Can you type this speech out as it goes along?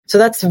So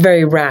that's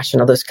very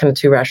rational, those kind of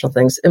two rational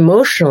things.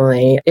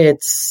 Emotionally,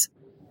 it's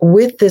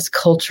with this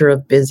culture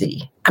of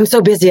busy. I'm so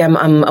busy,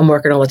 I'm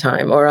working all the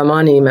time, or I'm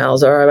on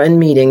emails, or I'm in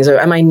meetings, or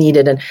am I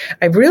needed? And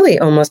I really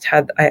almost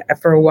had,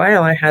 for a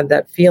while, I had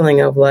that feeling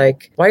of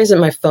like, why isn't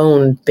my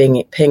phone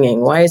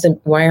pinging? Why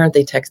aren't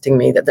they texting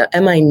me?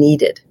 Am I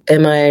needed?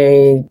 Am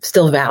I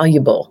still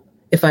valuable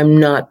if I'm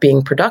not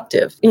being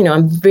productive?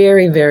 I'm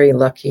very, very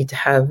lucky to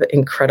have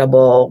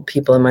incredible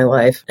people in my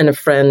life, and a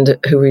friend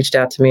who reached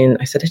out to me, and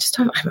I said,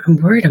 I'm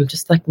worried. I'm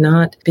just like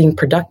not being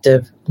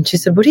productive. And she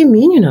said, what do you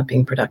mean you're not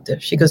being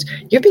productive? She goes,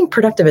 you're being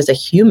productive as a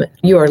human.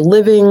 You are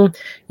living,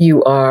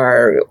 you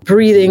are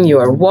breathing, you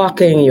are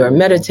walking, you are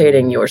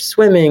meditating, you are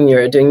swimming,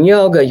 you're doing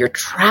yoga, you're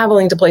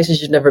traveling to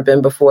places you've never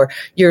been before.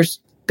 You're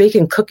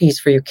baking cookies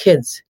for your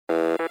kids.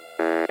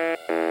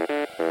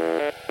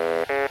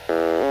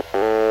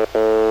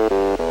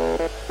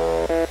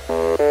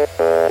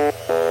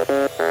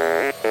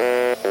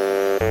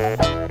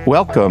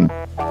 Welcome.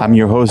 I'm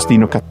your host,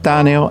 Dino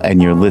Cattaneo,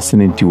 and you're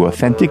listening to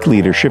Authentic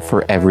Leadership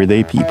for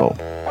Everyday People,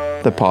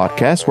 the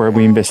podcast where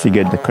we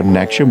investigate the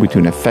connection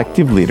between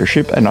effective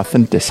leadership and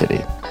authenticity.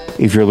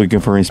 If you're looking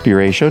for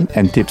inspiration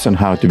and tips on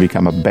how to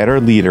become a better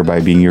leader by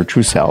being your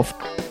true self,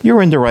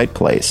 you're in the right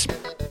place.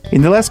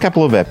 In the last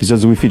couple of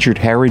episodes, we featured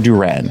Harry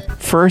Duran,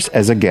 first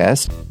as a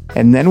guest,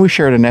 and then we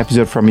shared an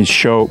episode from his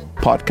show,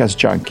 Podcast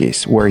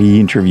Junkies, where he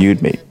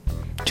interviewed me.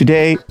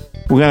 Today,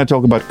 we're going to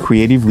talk about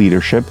creative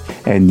leadership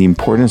and the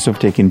importance of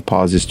taking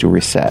pauses to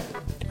reset.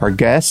 Our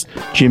guest,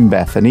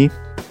 Batthany,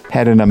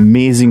 had an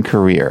amazing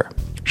career.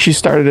 She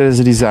started as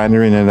a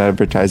designer in an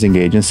advertising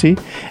agency,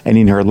 and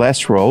in her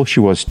last role, she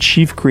was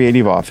Chief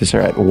Creative Officer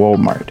at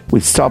Walmart,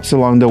 with stops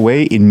along the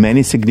way in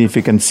many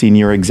significant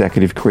senior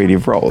executive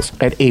creative roles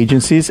at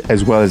agencies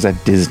as well as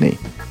at Disney.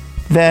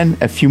 Then,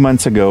 a few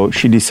months ago,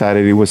 she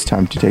decided it was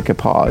time to take a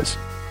pause.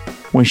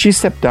 When she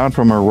stepped down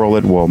from her role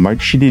at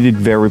Walmart, she did it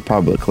very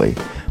publicly,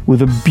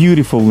 with a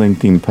beautiful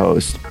LinkedIn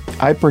post.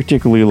 I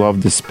particularly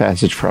love this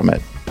passage from it.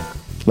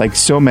 Like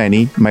so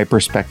many, my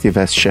perspective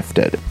has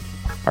shifted.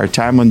 Our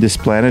time on this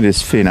planet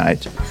is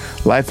finite.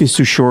 Life is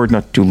too short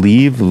not to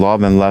live,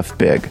 love, and laugh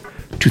big,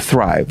 to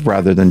thrive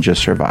rather than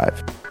just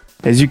survive.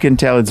 As you can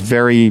tell, it's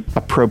very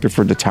appropriate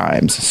for the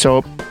times.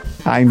 So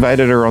I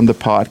invited her on the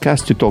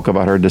podcast to talk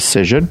about her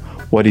decision,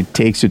 what it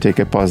takes to take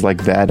a pause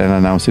like that and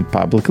announce it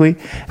publicly,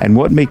 and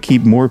what may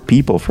keep more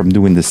people from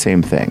doing the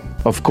same thing.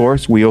 Of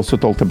course, we also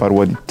talked about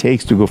what it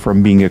takes to go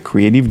from being a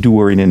creative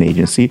doer in an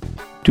agency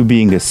to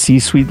being a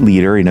C-suite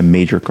leader in a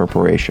major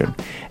corporation,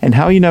 and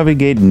how you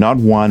navigate not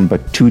one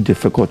but two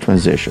difficult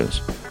transitions,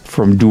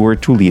 from doer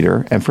to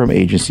leader and from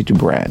agency to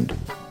brand.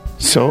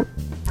 So,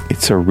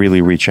 it's a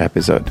really rich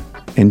episode.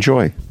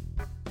 Enjoy.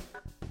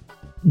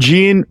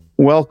 Jean,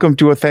 welcome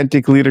to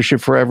Authentic Leadership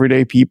for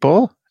Everyday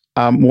People.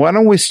 Why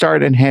don't we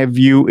start and have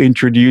you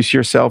introduce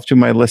yourself to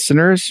my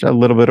listeners, a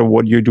little bit of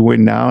what you're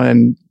doing now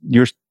and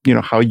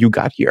how you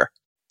got here.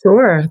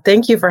 Sure.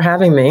 Thank you for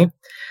having me.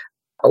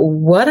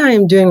 What I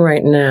am doing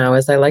right now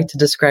is I like to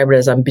describe it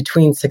as I'm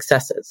between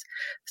successes.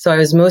 So I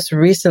was most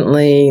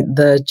recently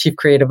the Chief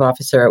Creative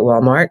Officer at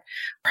Walmart.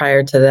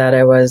 Prior to that,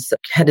 I was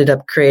headed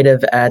up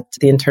creative at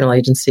the internal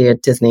agency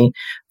at Disney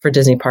for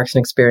Disney Parks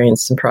and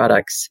Experience and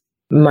Products.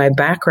 My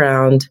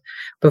background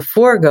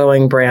before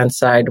going brand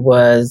side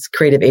was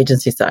creative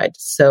agency side.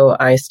 So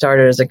I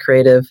started as a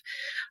creative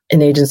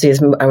in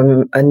agencies.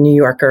 I'm a New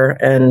Yorker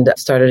and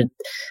started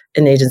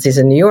in agencies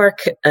in New York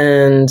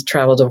and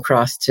traveled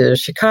across to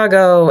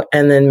Chicago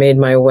and then made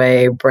my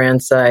way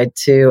brand side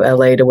to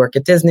LA to work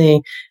at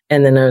Disney.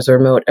 And then I was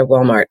remote at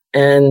Walmart.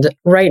 And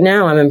right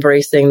now I'm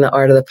embracing the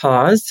art of the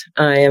pause.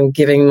 I am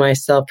giving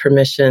myself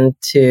permission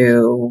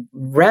to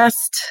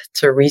rest,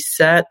 to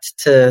reset,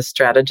 to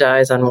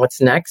strategize on what's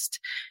next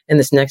in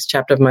this next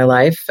chapter of my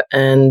life,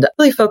 and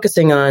really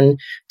focusing on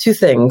two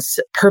things: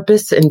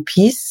 purpose and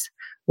peace,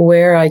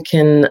 where I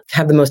can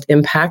have the most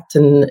impact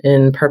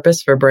and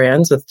purpose for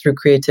brands through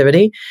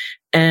creativity,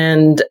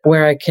 and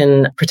where I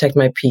can protect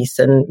my peace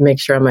and make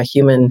sure I'm a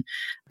human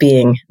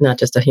being, not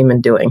just a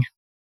human doing.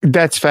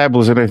 That's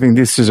fabulous. And I think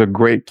this is a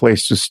great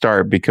place to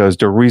start, because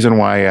the reason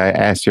why I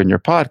asked you on your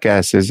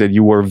podcast is that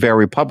you were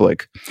very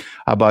public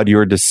about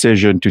your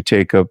decision to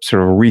take a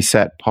sort of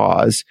reset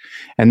pause.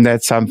 And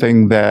that's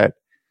something that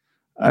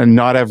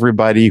not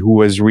everybody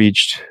who has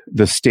reached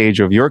the stage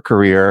of your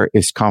career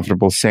is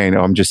comfortable saying,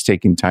 oh, I'm just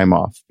taking time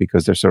off,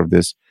 because there's sort of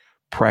this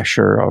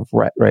pressure of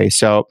rat race.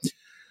 So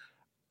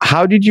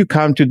how did you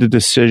come to the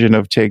decision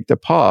of take the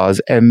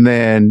pause? And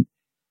then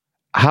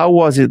how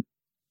was it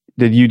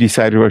that you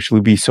decided to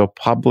actually be so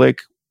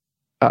public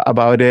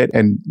about it?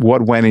 And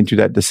what went into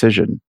that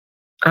decision?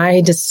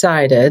 I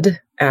decided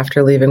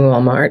after leaving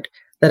Walmart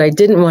that I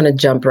didn't want to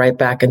jump right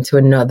back into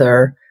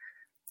another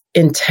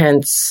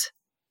intense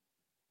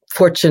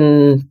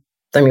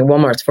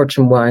Walmart's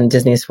Fortune 1,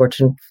 Disney's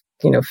Fortune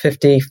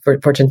 50,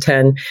 Fortune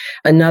 10,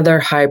 another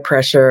high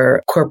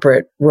pressure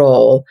corporate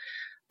role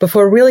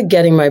before really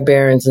getting my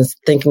bearings and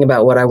thinking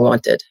about what I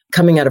wanted.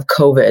 Coming out of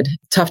COVID,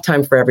 tough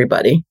time for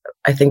everybody.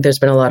 I think there's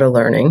been a lot of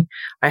learning.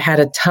 I had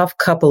a tough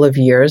couple of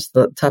years,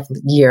 tough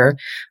year.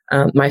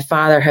 My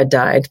father had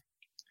died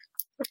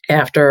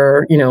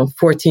after,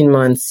 14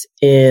 months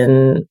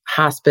in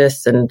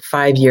hospice and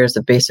 5 years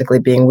of basically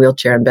being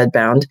wheelchair and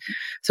bedbound.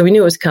 So we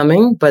knew it was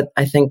coming, but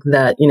I think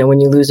that, when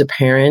you lose a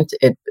parent,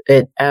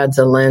 it adds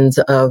a lens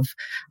of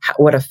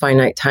what a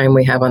finite time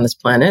we have on this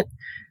planet.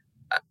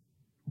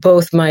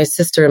 Both my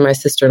sister and my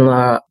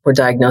sister-in-law were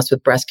diagnosed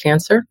with breast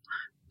cancer.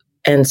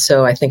 And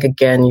so I think,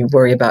 again, you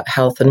worry about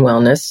health and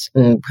wellness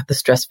and the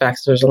stress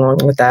factors along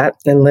with that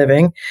and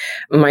living.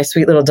 My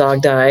sweet little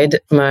dog died.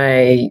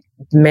 My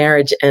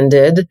marriage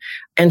ended.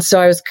 And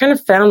so I was kind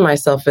of found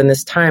myself in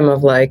this time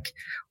of like,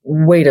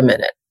 wait a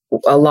minute,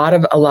 a lot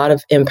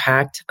of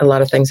impact, a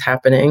lot of things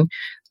happening.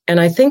 And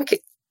I think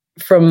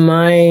from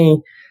my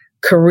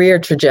career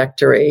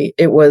trajectory,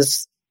 it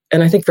was,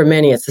 and I think for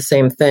many, it's the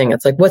same thing.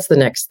 It's like, what's the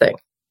next thing,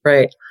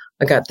 right?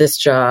 I got this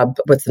job.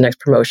 What's the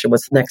next promotion?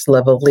 What's the next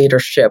level of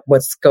leadership?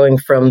 What's going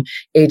from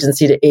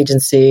agency to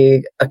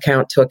agency,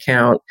 account to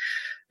account,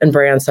 and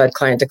brand side,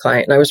 client to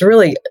client? And I was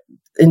really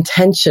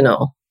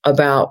intentional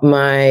about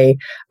my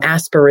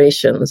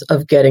aspirations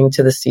of getting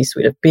to the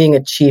C-suite, of being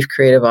a chief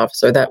creative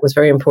officer. That was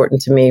very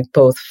important to me,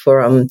 both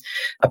from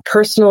a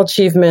personal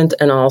achievement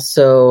and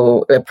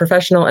also a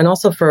professional, and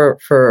also for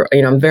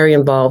I'm very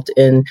involved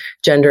in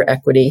gender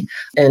equity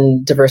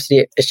and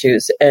diversity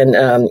issues and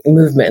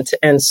movement.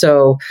 And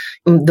so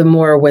the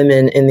more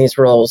women in these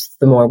roles,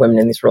 the more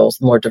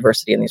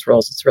diversity in these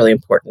roles, it's really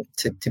important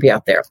to be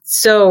out there.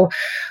 So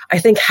I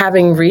think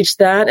having reached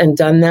that and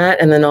done that,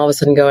 and then all of a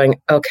sudden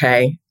going,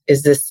 okay,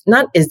 is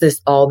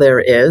this all there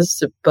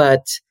is,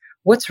 but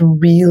what's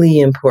really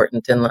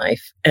important in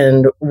life?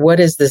 And what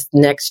is this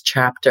next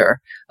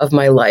chapter of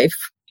my life?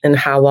 And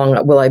how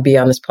long will I be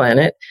on this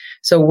planet?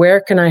 So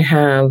where can I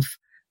have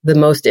the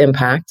most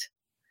impact?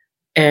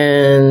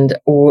 And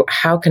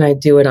how can I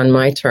do it on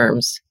my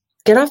terms?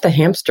 Get off the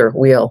hamster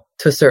wheel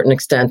to a certain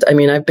extent. I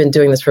mean, I've been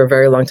doing this for a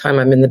very long time.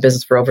 I'm in the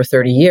business for over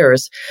 30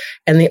 years.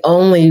 And the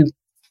only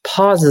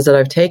pauses that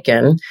I've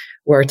taken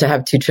were to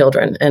have 2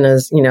 children. And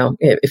as you know,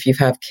 if you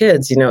have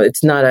kids,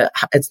 it's not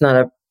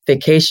a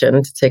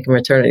vacation to take a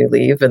maternity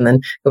leave and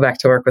then go back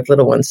to work with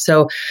little ones.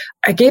 So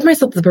I gave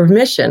myself the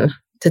permission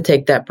to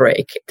take that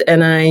break.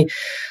 And I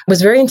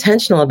was very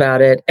intentional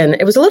about it. And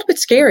it was a little bit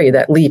scary,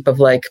 that leap of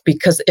like,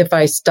 because if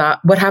I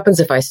stop, what happens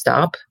if I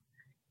stop?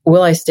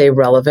 Will I stay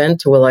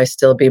relevant? Will I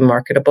still be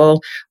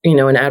marketable? In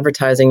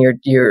advertising,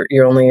 you're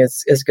only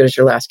as good as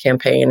your last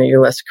campaign or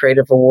your last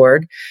creative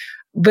award.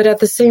 But at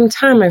the same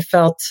time, I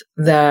felt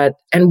that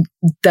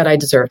I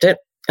deserved it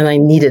and I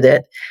needed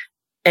it,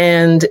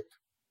 and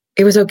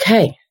it was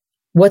okay.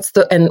 What's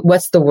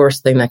the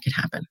worst thing that could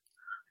happen?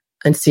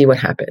 And see what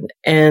happened.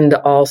 And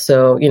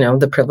also,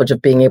 the privilege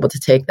of being able to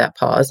take that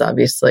pause.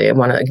 Obviously, I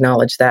want to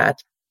acknowledge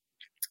that.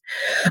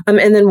 And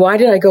then why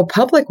did I go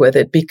public with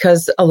it?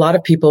 Because a lot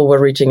of people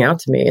were reaching out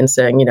to me and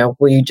saying,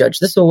 will you judge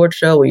this award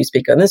show? Will you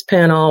speak on this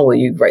panel? Will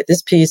you write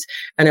this piece?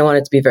 And I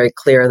wanted to be very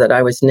clear that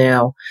I was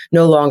now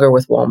no longer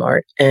with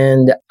Walmart.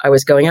 And I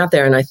was going out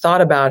there, and I thought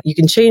about, you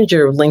can change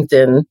your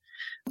LinkedIn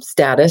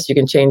status, you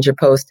can change your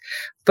post.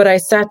 But I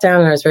sat down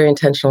and I was very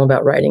intentional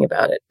about writing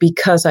about it,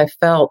 because I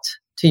felt,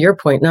 to your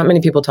point, not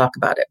many people talk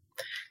about it.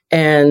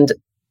 And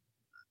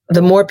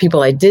the more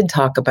people I did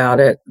talk about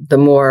it, the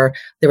more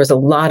there was a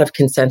lot of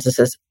consensus.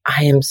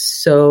 I am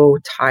so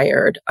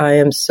tired. I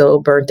am so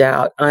burnt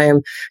out.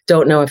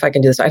 Don't know if I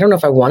can do this. I don't know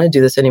if I want to do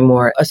this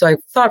anymore. So I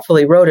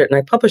thoughtfully wrote it and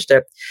I published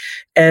it.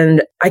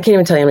 And I can't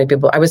even tell you how many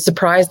people. I was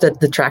surprised at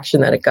the traction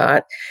that it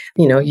got.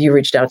 You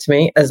reached out to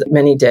me, as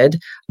many did.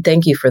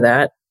 Thank you for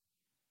that.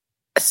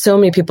 So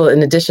many people,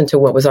 in addition to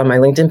what was on my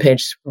LinkedIn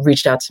page,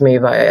 reached out to me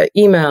via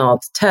email,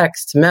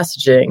 text,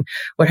 messaging,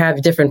 what have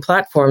you, different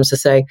platforms to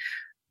say,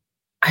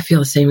 I feel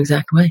the same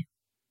exact way.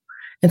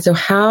 And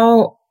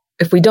so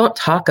if we don't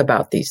talk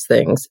about these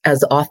things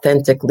as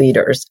authentic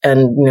leaders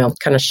and,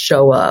 kind of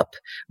show up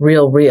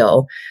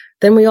real,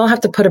 then we all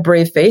have to put a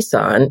brave face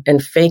on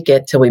and fake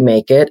it till we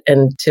make it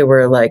and till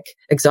we're like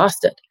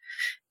exhausted.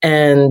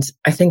 And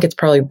I think it's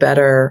probably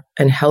better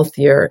and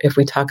healthier if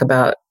we talk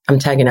about, I'm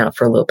tagging out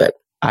for a little bit.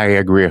 I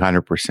agree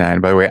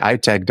 100%. By the way, I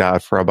tagged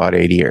out for about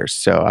 8 years.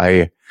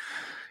 So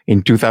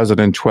in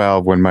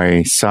 2012, when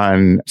my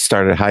son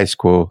started high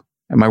school,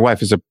 and my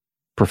wife is a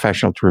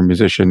professional touring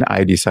musician,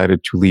 I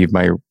decided to leave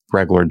my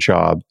regular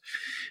job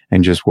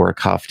and just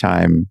work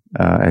half-time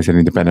as an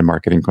independent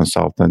marketing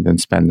consultant and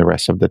spend the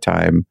rest of the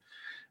time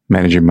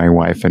managing my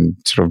wife and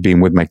sort of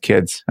being with my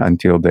kids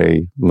until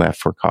they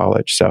left for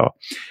college. So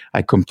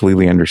I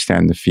completely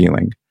understand the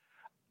feeling.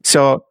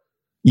 So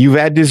you've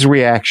had this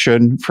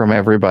reaction from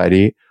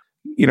everybody,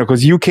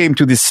 because you came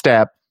to this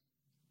step,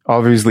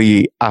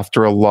 obviously,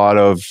 after a lot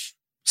of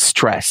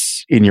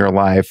stress in your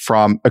life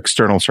from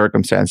external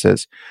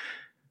circumstances.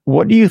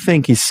 What do you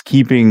think is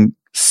keeping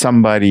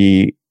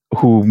somebody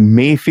who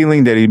may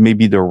feeling that it may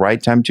be the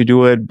right time to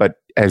do it, but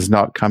has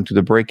not come to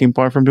the breaking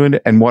point from doing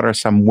it? And what are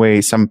some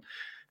ways, some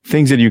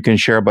things that you can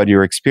share about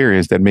your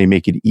experience that may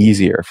make it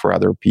easier for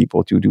other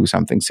people to do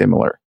something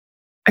similar?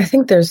 I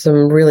think there's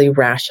some really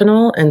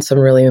rational and some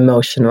really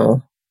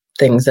emotional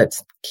things that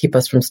keep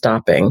us from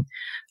stopping.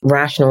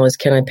 Rational is,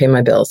 can I pay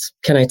my bills?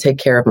 Can I take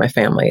care of my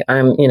family?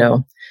 I'm,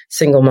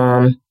 single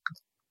mom.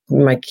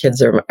 My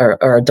kids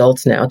are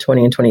adults now,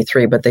 20 and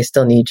 23, but they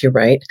still need you,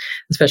 right?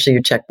 Especially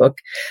your checkbook.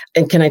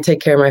 And can I take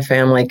care of my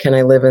family? Can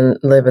I live in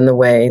the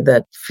way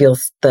that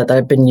feels that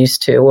I've been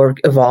used to, or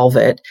evolve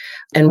it?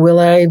 And will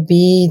I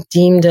be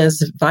deemed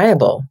as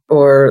viable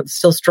or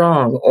still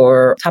strong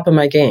or top of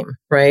my game,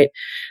 right?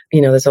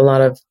 There's a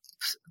lot of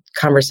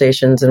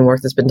conversations and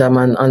work that's been done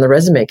on the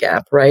resume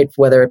gap, right?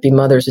 Whether it be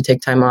mothers who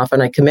take time off,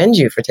 and I commend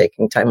you for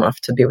taking time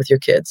off to be with your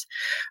kids.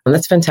 And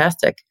that's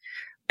fantastic.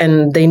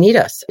 And they need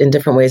us in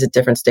different ways at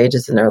different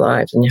stages in their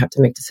lives. And you have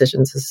to make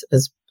decisions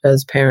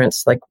as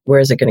parents, like, where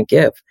is it going to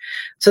give?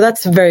 So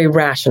that's very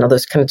rational.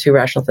 Those kind of two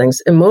rational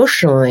things.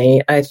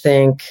 Emotionally, I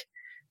think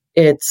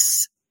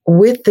it's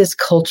with this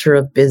culture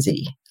of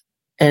busy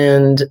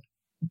and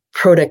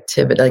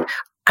productivity. Like,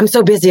 I'm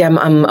so busy,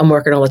 I'm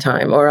working all the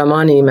time, or I'm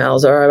on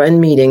emails, or I'm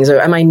in meetings, or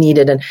am I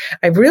needed? And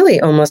I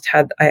really almost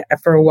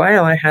for a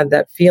while, I had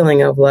that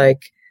feeling of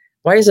like,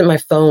 why isn't my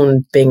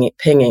phone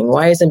pinging?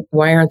 Why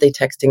aren't they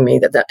texting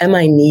me? Am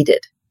I needed?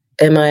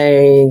 Am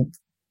I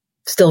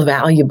still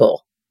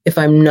valuable if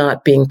I'm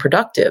not being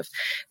productive?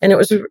 And it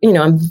was,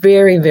 I'm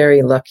very,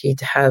 very lucky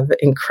to have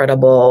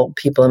incredible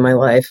people in my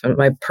life, and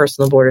my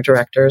personal board of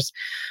directors,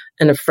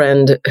 and a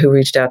friend who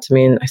reached out to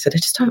me, and I said,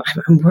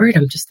 I'm worried.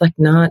 I'm just like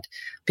not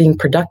being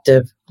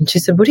productive. And she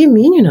said, what do you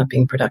mean you're not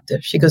being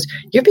productive? She goes,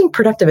 you're being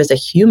productive as a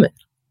human.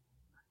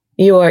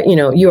 You are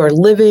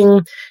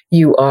living,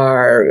 you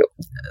are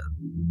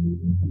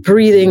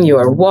breathing, you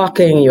are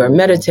walking, you are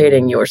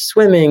meditating, you are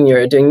swimming,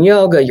 you're doing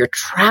yoga, you're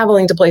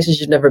traveling to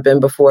places you've never been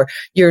before,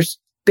 you're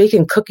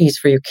baking cookies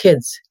for your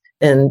kids.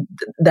 And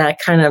that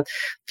kind of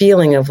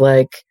feeling of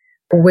like,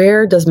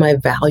 where does my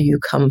value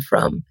come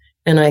from?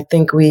 And I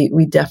think we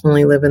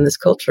definitely live in this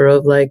culture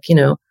of like,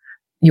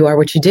 you are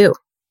what you do.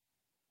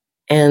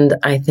 And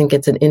I think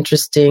it's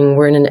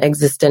we're in an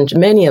existential,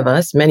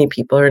 many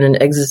people are in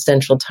an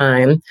existential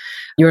time.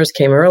 Yours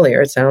came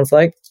earlier, it sounds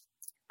like.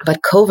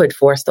 But COVID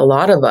forced a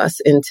lot of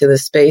us into the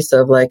space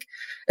of like,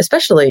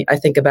 especially I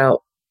think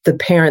about the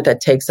parent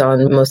that takes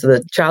on most of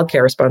the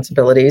childcare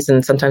responsibilities.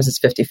 And sometimes it's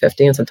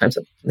 50-50 and sometimes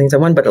things are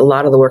one, but a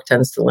lot of the work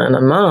tends to land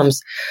on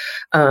moms,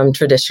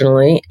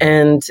 traditionally.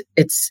 And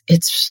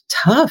it's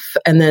tough.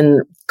 And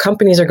then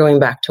companies are going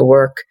back to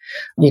work.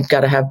 You've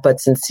got to have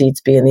butts and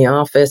seats, be in the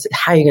office.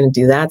 How are you going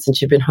to do that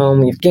since you've been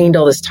home? You've gained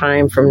all this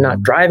time from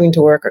not driving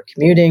to work or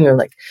commuting, or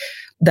like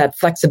that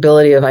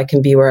flexibility of I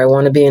can be where I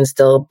want to be and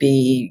still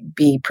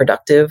be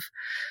productive.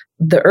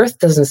 The earth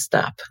doesn't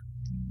stop.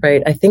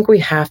 Right? I think we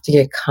have to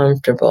get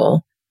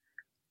comfortable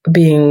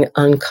being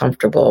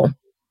uncomfortable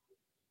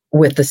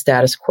with the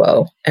status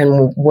quo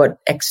and what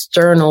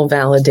external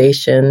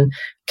validation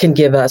can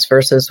give us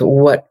versus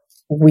what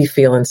we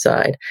feel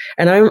inside.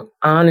 And I'm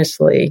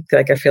honestly,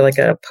 I feel like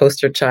a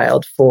poster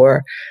child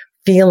for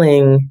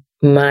feeling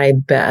my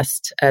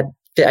best I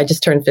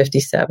just turned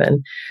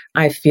 57.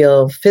 I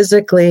feel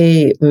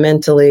physically,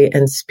 mentally,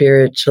 and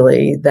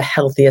spiritually the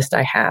healthiest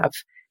I have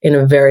in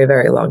a very,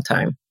 very long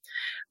time.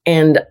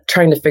 And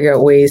trying to figure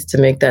out ways to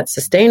make that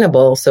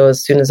sustainable. So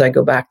as soon as I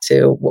go back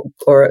to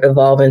or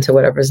evolve into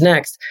whatever's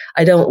next,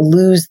 I don't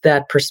lose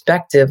that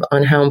perspective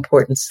on how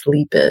important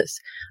sleep is,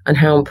 on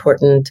how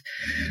important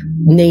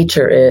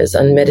nature is,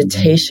 and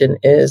meditation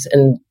is,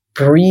 and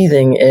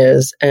breathing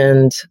is,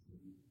 and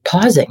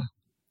pausing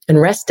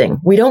and resting.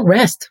 We don't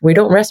rest. We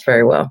don't rest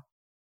very well.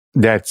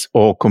 That's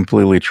all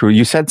completely true.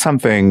 You said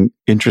something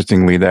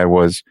interestingly that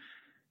was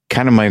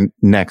kind of my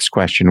next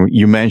question.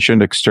 You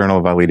mentioned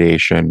external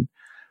validation.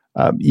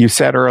 You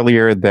said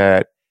earlier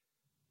that,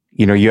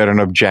 you had an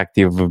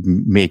objective of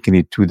making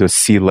it to the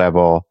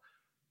C-level.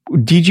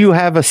 Did you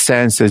have a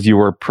sense as you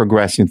were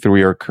progressing through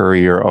your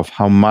career of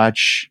how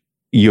much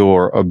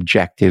your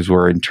objectives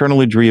were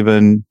internally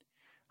driven?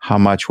 How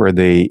much were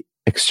they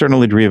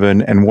externally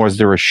driven? And was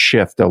there a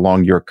shift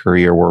along your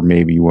career where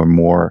maybe you were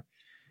more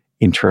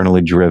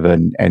internally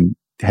driven? And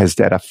has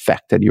that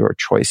affected your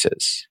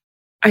choices?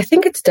 I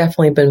think it's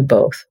definitely been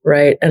both,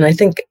 right? And I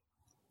think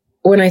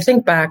when I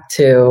think back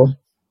to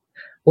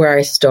where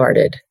I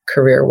started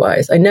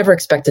career-wise, I never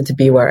expected to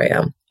be where I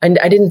am.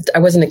 I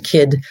wasn't a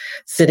kid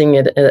sitting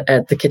at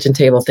the kitchen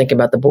table thinking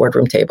about the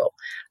boardroom table.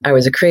 I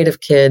was a creative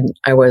kid.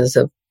 I was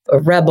a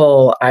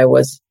rebel. I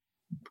was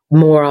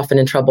more often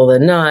in trouble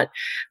than not.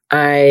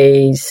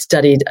 I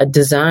studied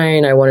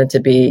design. I wanted to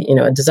be,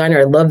 a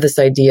designer. I love this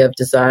idea of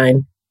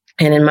design.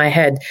 And in my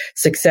head,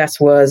 success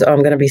was, I'm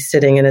going to be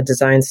sitting in a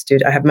design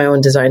studio. I have my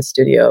own design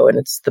studio, and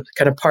it's the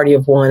kind of party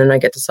of one, and I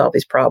get to solve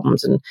these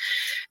problems.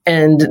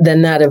 And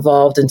then that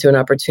evolved into an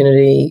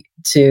opportunity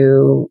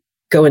to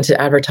go into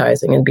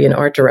advertising and be an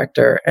art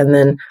director. And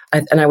then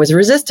I was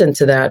resistant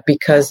to that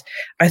because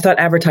I thought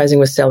advertising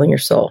was selling your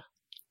soul.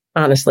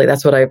 Honestly,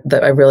 that's what I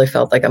really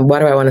felt like. Why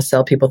do I want to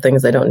sell people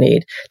things they don't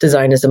need?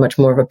 Design is a much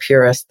more of a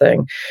purist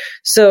thing.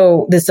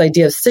 So this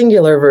idea of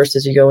singular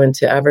versus you go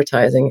into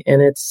advertising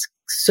and it's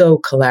so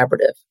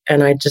collaborative.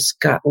 And I just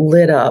got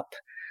lit up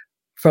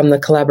from the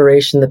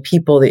collaboration, the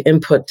people, the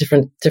input,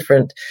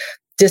 different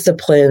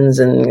disciplines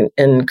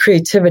and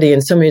creativity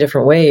in so many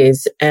different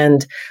ways.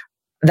 And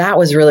that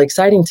was really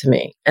exciting to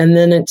me. And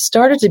then it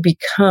started to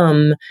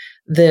become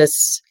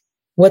this,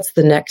 what's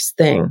the next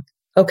thing?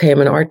 Okay,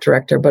 I'm an art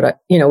director, but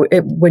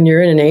when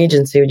you're in an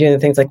agency, you're doing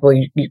things like, well,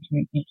 you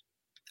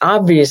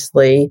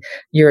obviously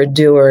you're a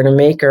doer and a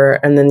maker,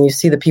 and then you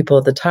see the people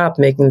at the top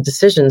making the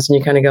decisions, and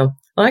you kind of go,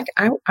 well,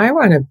 I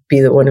want to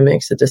be the one who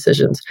makes the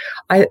decisions,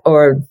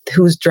 or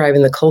who's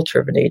driving the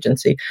culture of an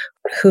agency,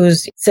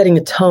 who's setting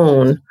a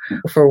tone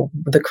for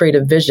the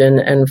creative vision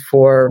and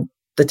for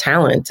the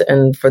talent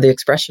and for the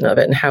expression of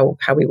it and how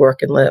we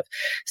work and live.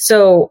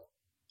 So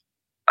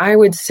I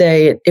would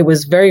say it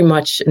was very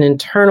much an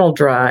internal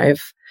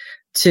drive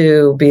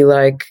to be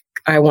like,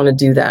 I want to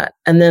do that.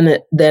 And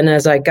then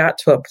as I got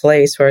to a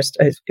place where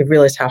I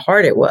realized how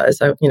hard it was,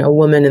 a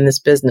woman in this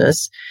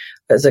business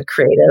as a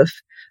creative,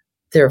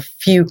 there are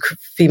few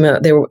female,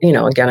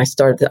 again,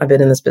 I've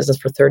been in this business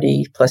for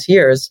 30 plus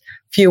years,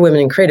 few women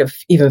in creative,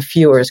 even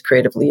fewer as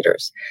creative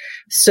leaders.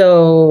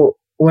 So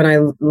when I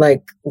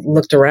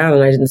looked around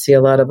and I didn't see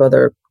a lot of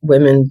other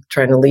women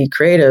trying to lead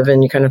creative,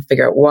 and you kind of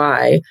figure out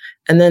why.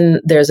 And then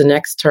there's an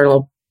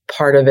external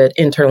part of it,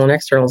 internal and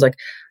external. It's like,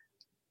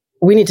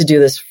 we need to do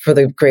this for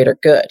the greater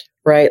good,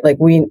 right? Like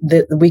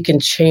we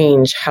can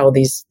change how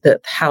this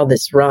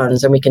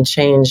runs, and we can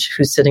change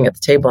who's sitting at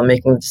the table and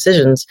making the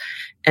decisions.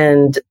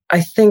 And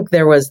I think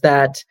there was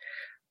that,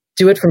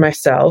 do it for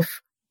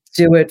myself,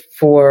 do it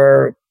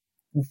for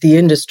the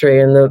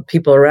industry and the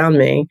people around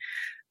me.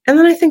 And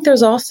then I think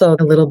there's also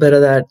a little bit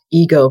of that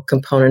ego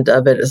component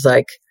of it, is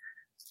like,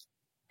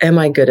 am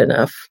I good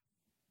enough?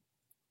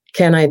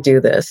 Can I do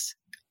this?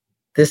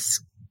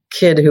 This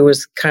kid who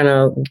was kind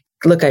of,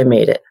 look, I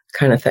made it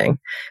kind of thing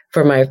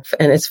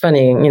and it's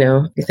funny,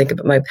 you think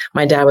about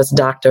my dad was a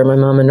doctor, my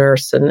mom a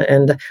nurse,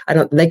 and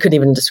they couldn't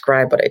even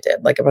describe what I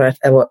did. Like when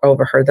I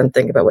overheard them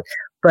think about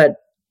but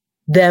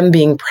them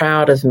being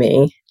proud of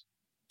me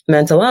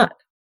meant a lot.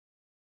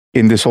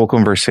 In this whole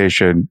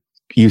conversation,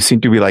 you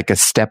seem to be like a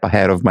step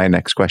ahead of my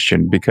next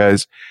question,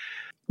 because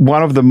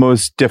one of the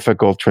most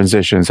difficult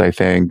transitions, I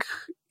think,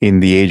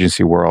 in the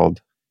agency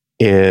world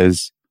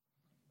is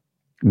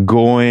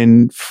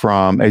going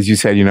from, as you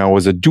said, I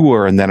was a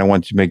doer and then I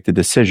wanted to make the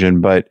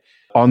decision. But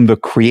on the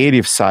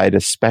creative side,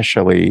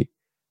 especially,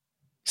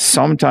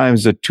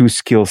 sometimes the two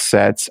skill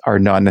sets are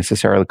not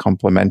necessarily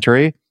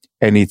complementary.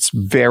 And it's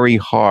very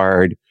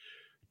hard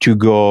to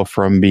go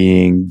from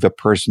being the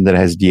person that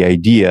has the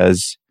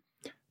ideas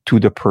to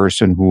the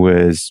person who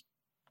is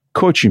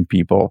coaching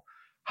people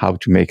how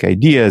to make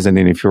ideas. And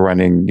then if you're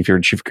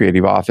a chief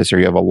creative officer,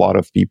 you have a lot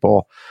of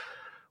people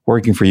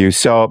working for you.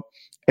 So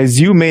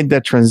as you made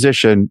that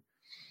transition,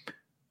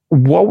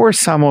 what were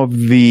some of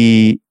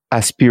the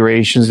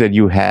aspirations that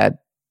you had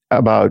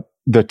about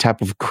the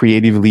type of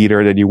creative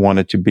leader that you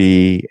wanted to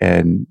be,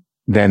 and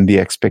then the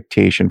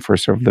expectation for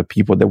sort of the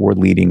people that were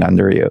leading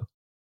under you?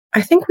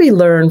 I think we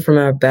learn from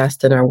our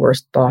best and our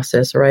worst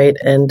bosses, right?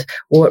 And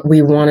what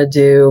we want to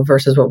do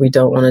versus what we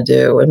don't want to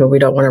do and what we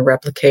don't want to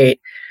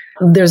replicate.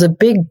 There's a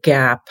big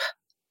gap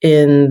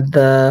in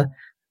the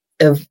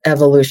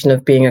evolution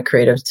of being a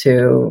creative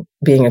to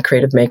being a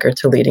creative maker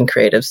to leading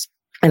creatives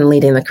and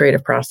leading the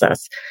creative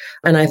process.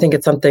 And I think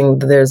it's something,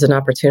 there's an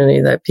opportunity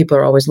that people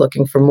are always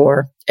looking for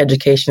more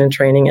education and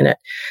training in it.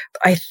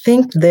 I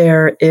think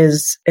there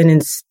is an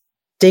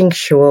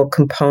instinctual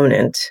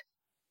component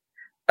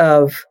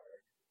of,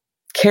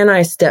 can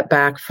I step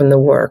back from the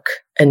work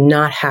and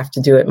not have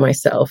to do it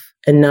myself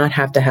and not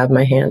have to have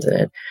my hands in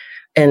it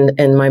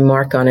and my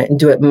mark on it and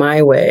do it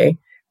my way,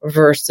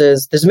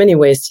 versus there's many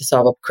ways to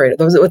solve a creative.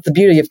 What the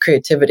beauty of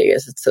creativity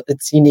is,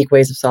 it's unique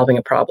ways of solving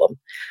a problem.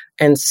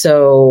 And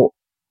so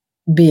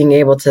being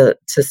able to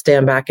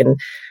stand back and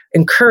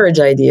encourage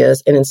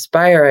ideas and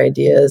inspire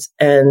ideas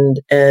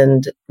and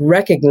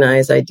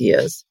recognize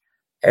ideas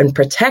and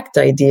protect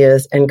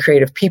ideas and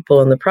creative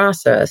people in the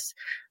process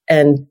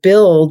and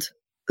build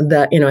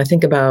that,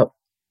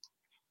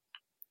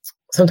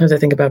 sometimes I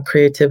think about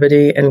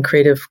creativity and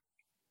creative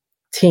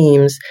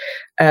teams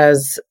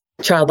as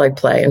childlike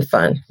play and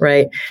fun,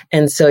 right?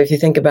 And so if you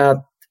think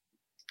about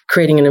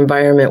creating an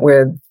environment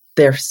where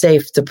they're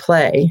safe to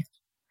play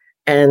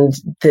and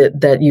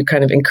that you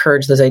kind of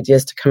encourage those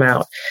ideas to come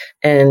out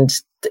and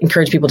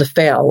encourage people to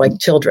fail like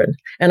children.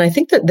 And I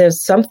think that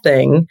there's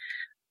something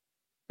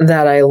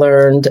that I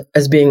learned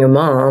as being a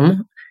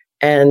mom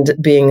and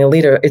being a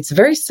leader. It's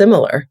very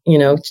similar,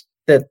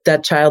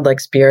 that childlike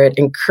spirit,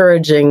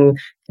 encouraging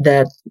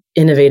that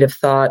innovative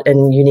thought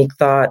and unique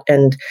thought,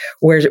 and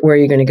where are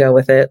you going to go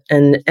with it?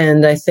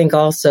 And I think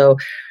also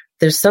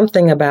there's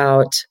something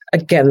about,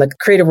 again, the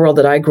creative world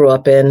that I grew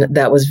up in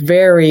that was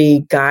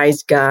very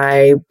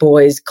guy,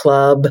 boys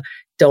club,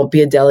 don't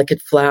be a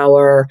delicate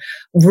flower,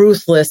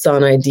 ruthless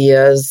on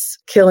ideas,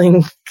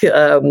 killing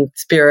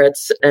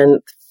spirits,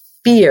 and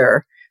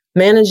fear,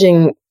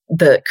 managing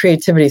the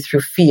creativity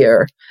through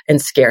fear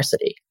and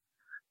scarcity.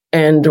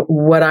 And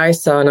what I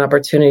saw an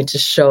opportunity to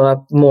show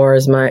up more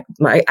as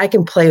I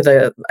can play in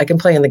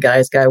the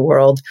guy's guy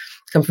world,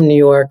 come from New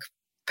York,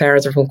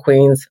 parents are from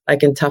Queens. I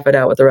can tough it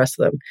out with the rest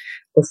of them.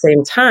 At the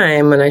same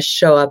time, when I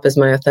show up as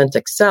my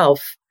authentic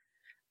self,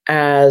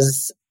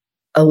 as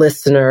a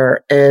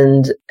listener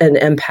and an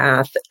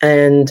empath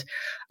and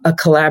a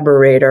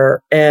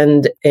collaborator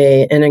and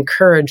an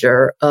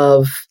encourager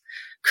of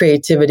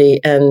creativity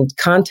and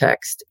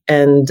context,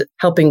 and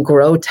helping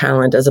grow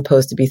talent as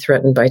opposed to be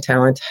threatened by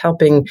talent,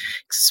 helping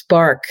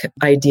spark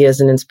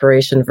ideas and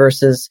inspiration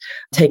versus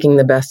taking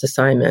the best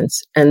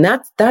assignments. And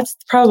that's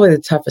probably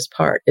the toughest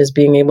part, is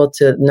being able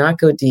to not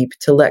go deep,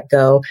 to let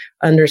go,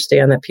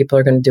 understand that people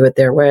are going to do it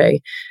their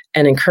way,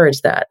 and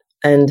encourage that.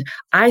 And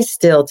I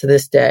still, to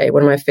this day,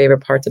 one of my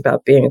favorite parts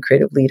about being a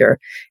creative leader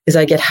is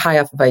I get high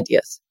off of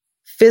ideas,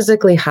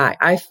 physically high.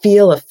 I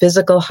feel a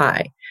physical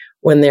high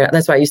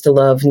that's why I used to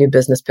love new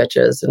business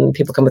pitches, and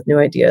people come with new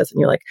ideas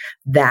and you're like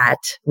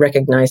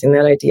recognizing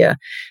that idea.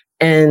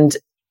 And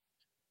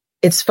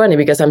it's funny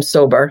because I'm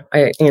sober.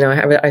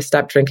 I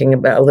stopped drinking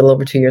about a little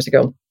over 2 years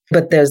ago,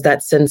 but there's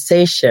that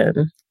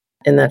sensation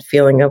and that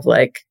feeling of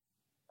like,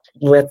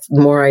 with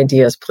more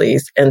ideas,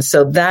 please. And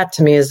so that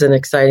to me is an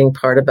exciting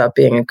part about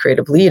being a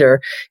creative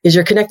leader, is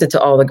you're connected to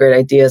all the great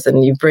ideas,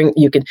 and you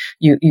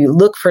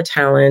look for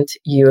talent,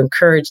 you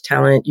encourage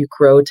talent, you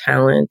grow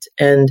talent.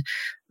 And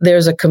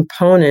there's a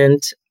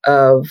component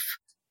of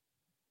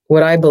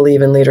what I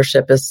believe in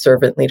leadership is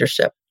servant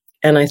leadership.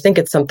 And I think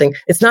it's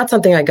not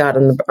something I got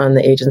on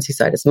the agency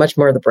side. It's much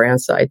more the brand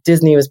side.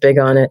 Disney was big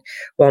on it.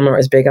 Walmart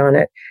was big on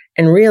it.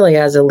 And really,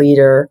 as a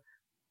leader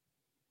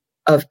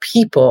of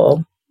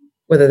people,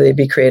 whether they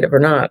be creative or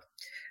not,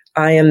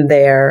 I am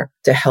there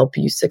to help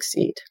you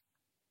succeed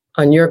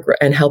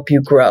and help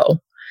you grow.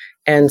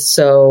 And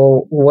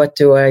so what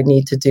do I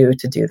need to do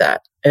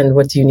that? And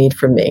what do you need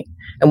from me?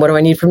 And what do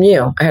I need from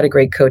you? I had a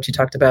great coach who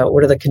talked about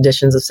what are the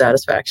conditions of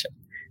satisfaction,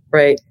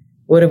 right?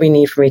 What do we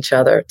need from each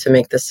other to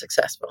make this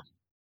successful?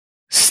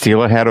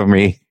 Still ahead of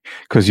me,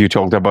 because you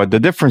talked about the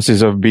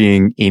differences of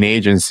being in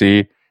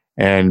agency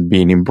and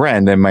being in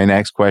brand. And my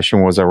next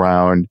question was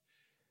around,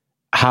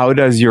 how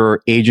does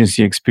your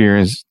agency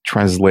experience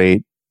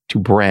translate to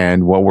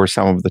brand? What were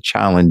some of the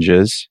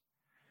challenges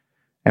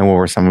and what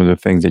were some of the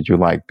things that you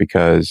liked?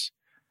 Because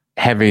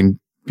having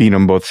been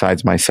on both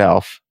sides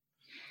myself,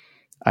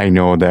 I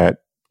know that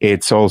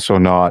it's also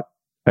not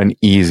an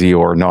easy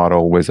or not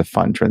always a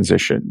fun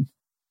transition.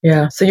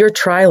 Yeah. So you're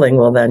trialing.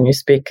 Well, then you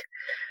speak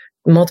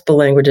multiple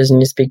languages and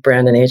you speak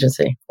brand and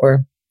agency,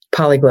 or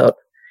polyglot.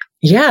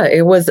 Yeah,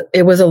 it was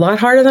a lot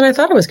harder than I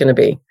thought it was going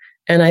to be.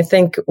 And I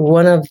think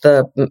one of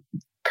the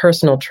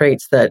personal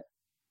traits that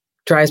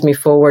drives me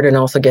forward and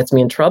also gets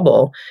me in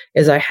trouble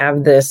is I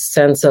have this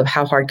sense of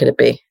how hard could it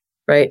be,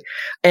 right?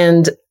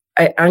 And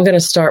I'm going to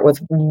start with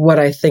what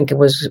I think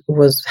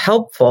was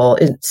helpful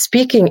in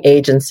speaking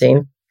agency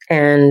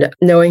and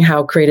knowing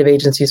how creative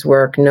agencies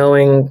work,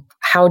 knowing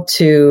how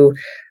to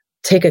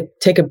take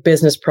a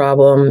business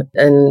problem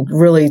and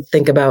really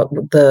think about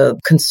the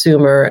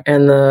consumer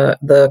and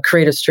the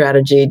creative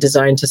strategy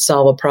designed to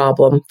solve a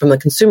problem from the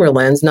consumer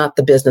lens, not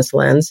the business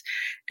lens,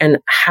 and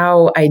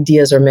how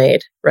ideas are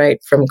made, right?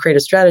 From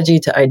creative strategy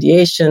to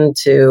ideation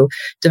to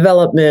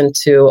development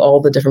to all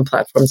the different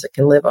platforms it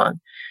can live on.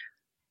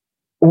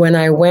 When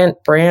I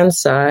went brand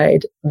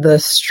side, the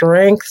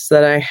strengths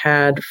that I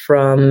had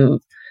from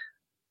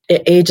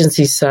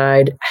agency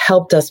side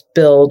helped us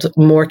build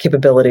more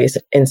capabilities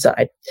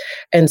inside.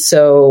 And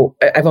so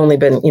I've only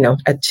been,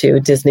 at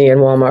two, Disney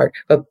and Walmart,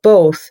 but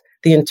both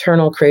the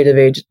internal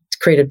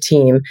creative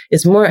team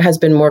has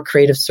been more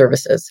creative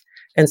services.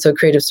 And so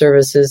creative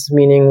services,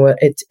 meaning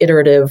it's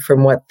iterative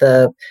from what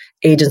the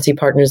agency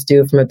partners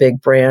do from a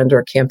big brand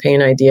or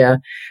campaign idea,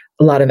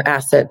 a lot of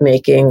asset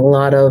making, a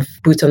lot of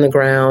boots on the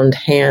ground,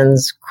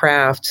 hands,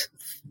 craft.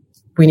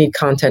 We need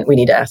content, we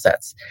need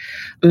assets.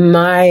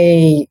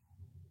 My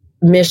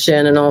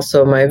mission and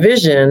also my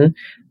vision,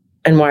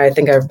 and why I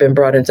think I've been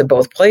brought into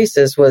both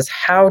places, was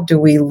how do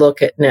we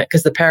look at net?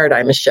 Because the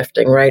paradigm is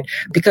shifting, right?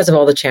 Because of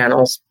all the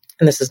channels,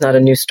 and this is not a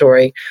new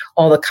story,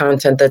 all the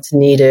content that's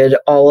needed,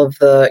 all of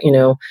the,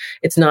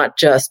 it's not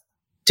just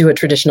do a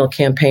traditional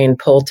campaign,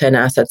 pull 10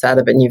 assets out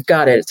of it and you've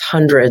got it. It's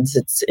hundreds.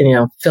 It's,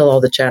 fill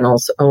all the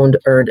channels, owned,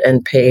 earned,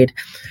 and paid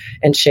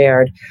and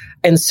shared.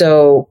 And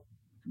so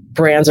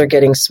brands are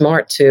getting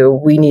smart too.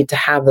 We need to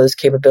have those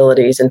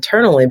capabilities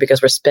internally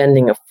because we're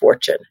spending a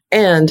fortune.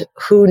 And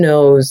who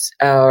knows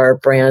our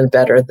brand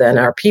better than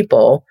our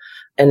people?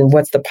 And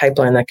what's the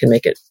pipeline that can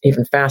make it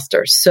even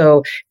faster?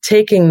 So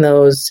taking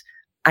those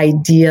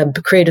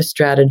creative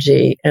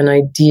strategy and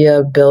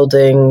idea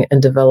building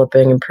and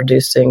developing and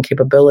producing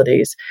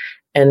capabilities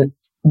and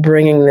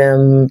bringing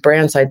them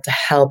brand side to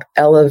help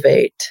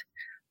elevate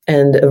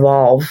and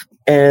evolve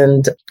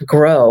and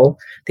grow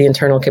the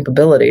internal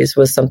capabilities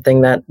was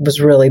something that was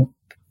really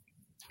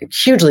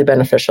hugely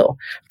beneficial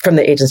from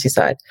the agency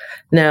side.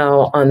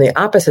 Now, on the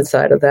opposite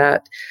side of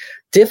that,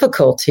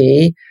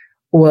 difficulty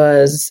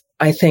was,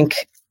 I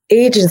think,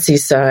 agency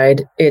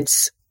side,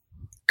 it's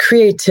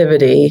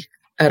creativity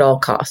at all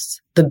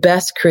costs. The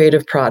best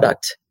creative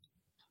product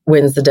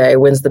wins the day,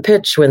 wins the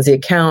pitch, wins the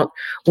account,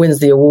 wins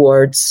the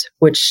awards,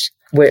 which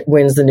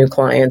wins the new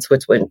clients,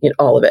 which win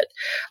all of it,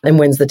 and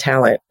wins the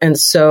talent. And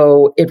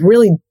so it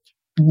really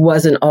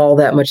wasn't all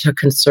that much a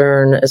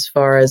concern as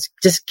far as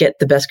just get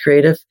the best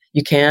creative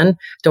you can.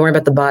 Don't worry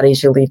about the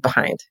bodies you leave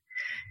behind.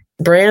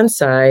 Brand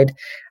side,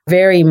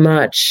 very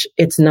much,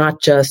 it's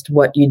not just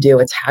what you do,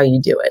 it's how you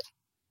do it.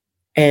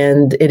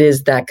 And it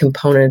is that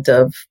component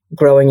of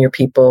growing your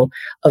people,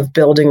 of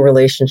building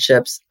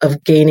relationships,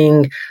 of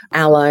gaining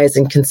allies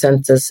and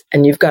consensus.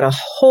 And you've got a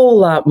whole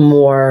lot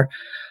more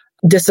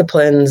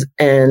disciplines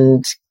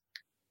and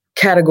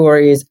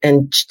categories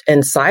and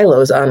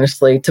silos,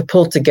 honestly, to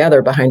pull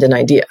together behind an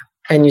idea.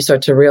 And you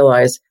start to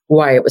realize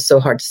why it was so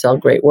hard to sell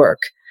great work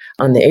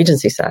on the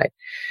agency side.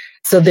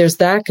 So there's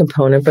that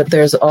component, but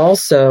there's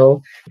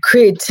also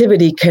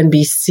creativity can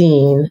be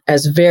seen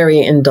as very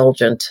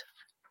indulgent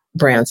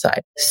brand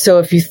side. So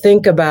if you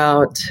think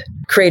about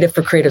creative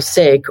for creative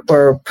sake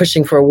or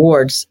pushing for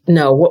awards,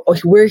 no,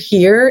 we're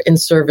here in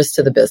service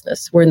to the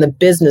business. We're in the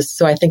business.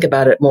 So I think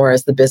about it more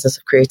as the business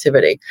of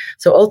creativity.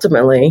 So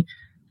ultimately,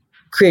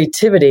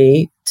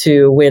 creativity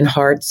to win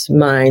hearts,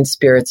 minds,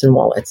 spirits, and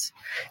wallets.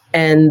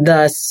 And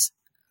thus,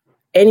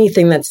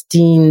 anything that's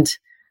deemed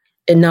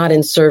and not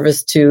in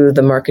service to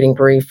the marketing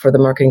brief or the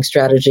marketing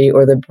strategy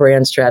or the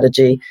brand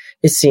strategy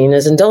is seen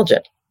as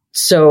indulgent.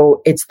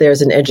 So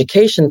there's an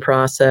education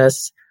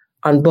process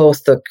on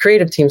both the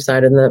creative team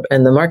side and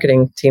the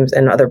marketing teams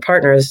and other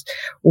partners,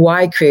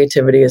 why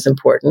creativity is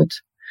important,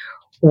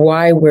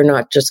 why we're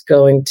not just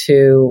going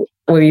to,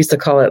 we used to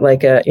call it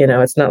like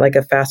it's not like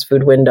a fast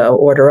food window,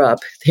 order up.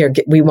 Here,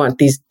 we want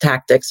these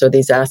tactics or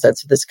these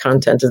assets or this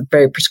content is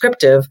very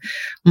prescriptive.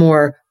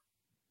 More,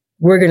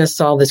 we're going to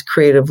solve this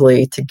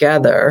creatively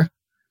together.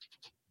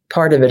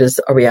 Part of it is,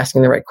 are we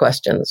asking the right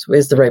questions?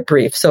 Is the right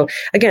brief? So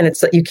again,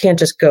 it's you can't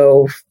just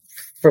go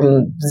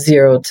from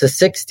 0 to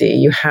 60.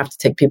 You have to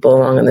take people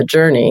along on the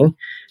journey.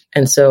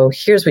 And so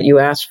here's what you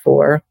asked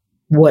for.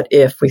 What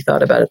if we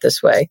thought about it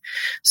this way?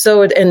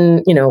 So,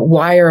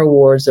 why are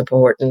awards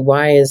important?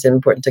 Why is it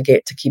important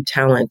to keep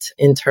talent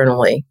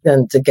internally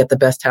and to get the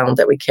best talent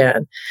that we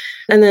can?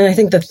 And then I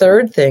think the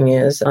third thing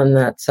is on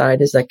that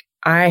side is like,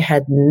 I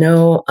had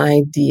no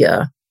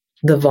idea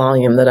the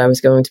volume that I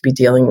was going to be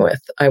dealing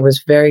with. I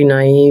was very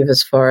naive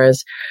as far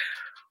as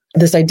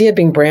this idea of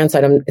being brand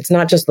side. It's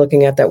not just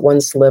looking at that one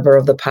sliver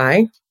of the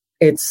pie.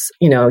 It's,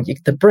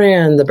 the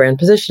brand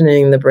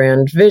positioning, the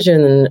brand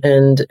vision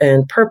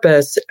and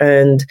purpose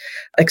and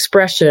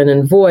expression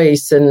and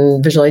voice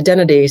and visual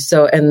identity.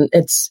 So, and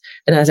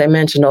as I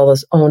mentioned, all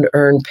those owned,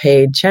 earned,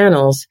 paid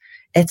channels,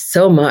 it's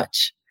so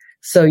much.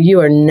 So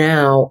you are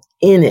now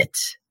in it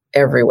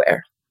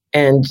everywhere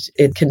and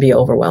it can be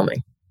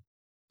overwhelming.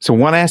 So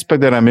one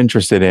aspect that I'm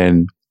interested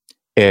in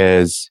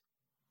is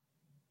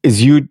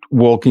you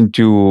walk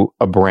into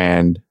a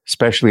brand,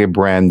 especially a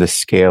brand the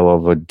scale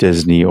of a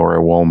Disney or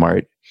a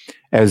Walmart,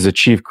 as a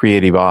chief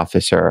creative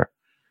officer.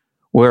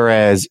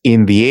 Whereas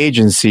in the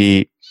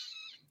agency,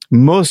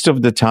 most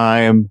of the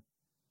time,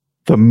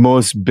 the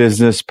most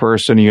business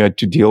person you had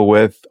to deal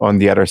with on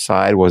the other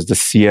side was the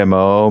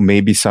CMO,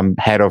 maybe some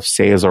head of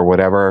sales or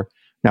whatever.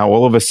 Now,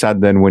 all of a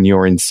sudden, when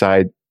you're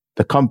inside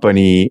the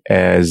company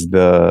as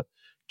the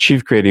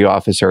chief creative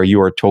officer,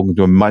 you are talking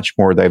to a much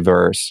more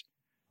diverse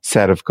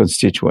set of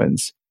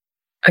constituents.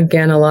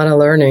 Again, a lot of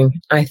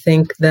learning. I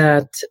think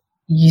that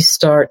I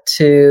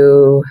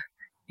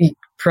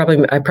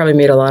probably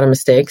made a lot of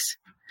mistakes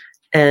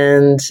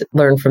and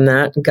learned from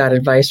that, got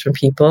advice from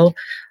people.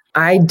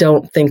 I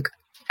don't think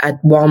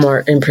at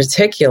Walmart in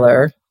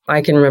particular,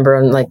 I can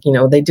remember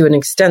they do an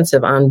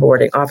extensive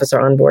officer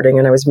onboarding,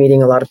 and I was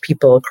meeting a lot of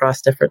people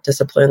across different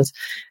disciplines.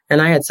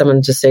 And I had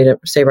someone just say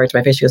right to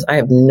my face, she goes, I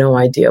have no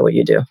idea what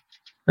you do.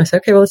 I said,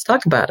 okay, well, let's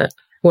talk about it.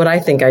 What I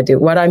think I do,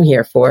 what I'm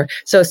here for.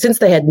 So since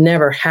they had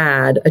never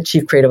had a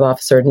chief creative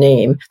officer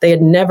name, they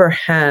had never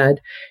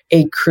had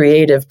a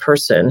creative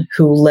person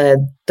who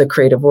led the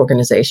creative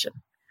organization.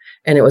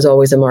 And it was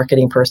always a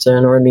marketing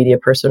person or a media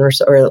person or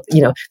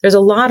there's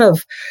a lot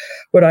of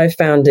what I've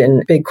found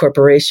in big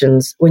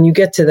corporations. When you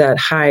get to that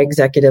high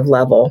executive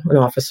level, an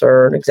officer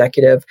or an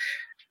executive,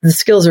 the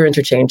skills are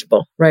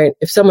interchangeable, right?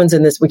 If someone's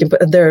in this,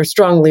 they're a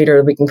strong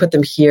leader, we can put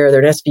them here.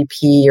 They're an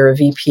SVP or a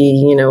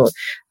VP,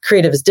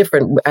 creative is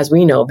different as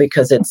we know,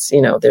 because it's,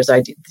 you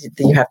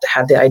have to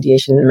have the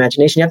ideation and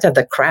imagination. You have to have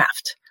the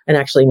craft and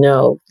actually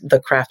know the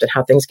craft and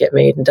how things get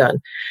made and done.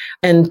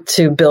 And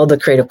to build a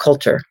creative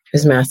culture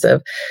is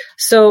massive.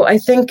 So I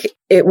think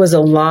it was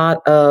a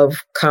lot of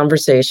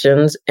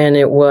conversations and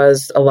it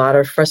was a lot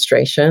of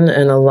frustration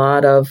and a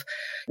lot of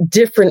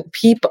different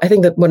people. I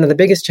think that one of the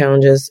biggest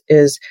challenges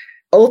is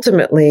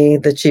ultimately,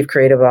 the chief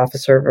creative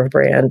officer of a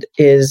brand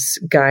is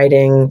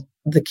guiding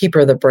the keeper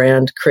of the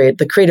brand,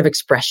 the creative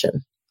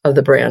expression of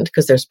the brand,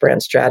 because there's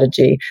brand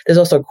strategy. There's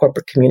also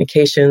corporate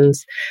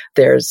communications.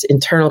 There's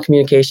internal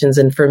communications.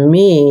 And for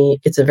me,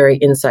 it's a very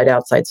inside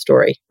outside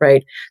story,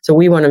 right? So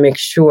we want to make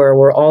sure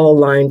we're all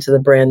aligned to the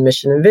brand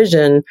mission and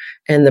vision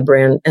and the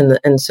brand.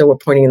 And so we're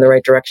pointing in the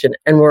right direction.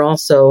 And we're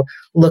also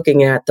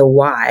looking at the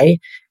why.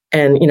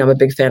 And, I'm a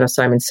big fan of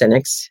Simon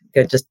Sinek's.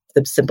 Just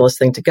the simplest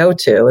thing to go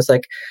to is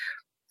like,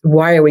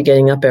 why are we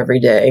getting up every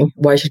day?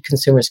 Why should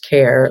consumers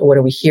care? What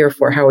are we here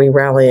for? How are we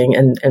rallying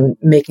and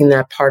making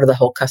that part of the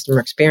whole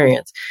customer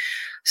experience?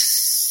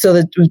 So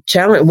the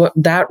challenge,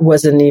 that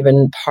wasn't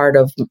even part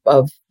of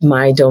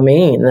my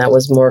domain. That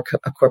was more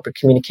corporate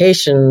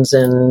communications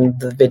and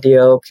the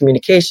video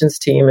communications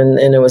team. And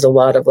it was a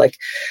lot of like,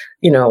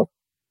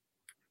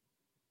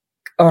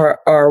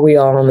 are we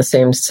all on the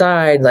same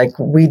side? Like,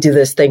 we do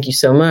this, thank you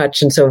so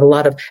much. And so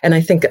and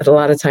I think a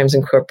lot of times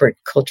in corporate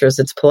cultures,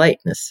 it's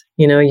politeness.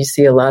 You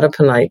see a lot of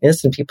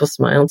politeness and people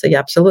smile and say, yeah,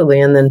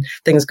 absolutely. And then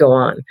things go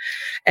on.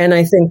 And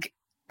I think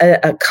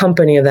a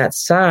company of that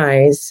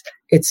size,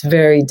 it's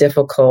very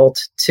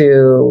difficult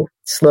to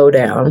slow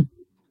down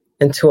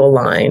and to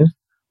align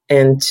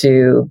and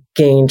to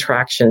gain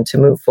traction, to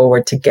move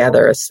forward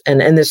together.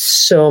 And there's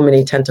so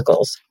many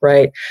tentacles,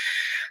 right?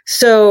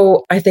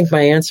 So I think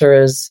my answer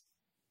is,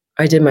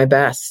 I did my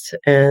best,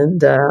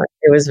 and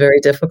it was very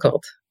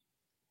difficult.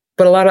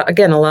 But a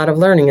lot of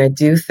learning. I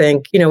do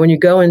think, when you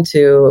go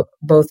into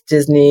both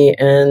Disney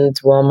and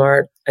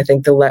Walmart, I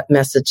think the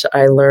message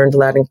I learned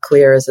loud and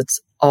clear is it's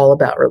all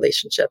about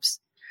relationships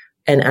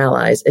and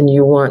allies. And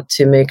you want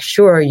to make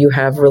sure you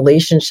have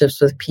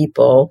relationships with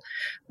people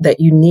that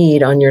you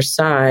need on your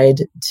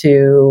side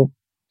to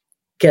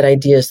get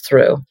ideas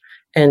through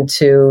and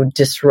to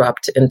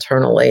disrupt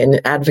internally, and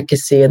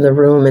advocacy in the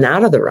room and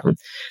out of the room.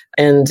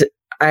 And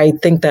I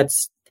think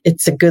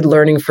it's a good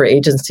learning for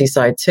agency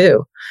side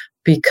too,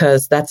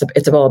 because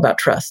it's all about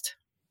trust.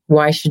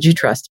 Why should you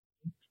trust?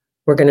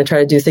 We're going to try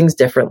to do things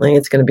differently.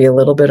 It's going to be a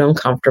little bit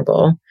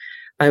uncomfortable.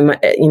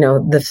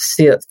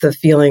 The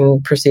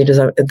feeling procedures,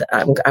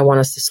 I want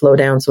us to slow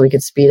down so we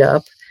could speed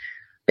up.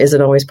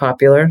 Isn't always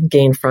popular.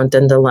 Gain front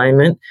end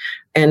alignment,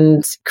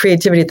 and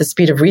creativity at the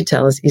speed of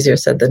retail is easier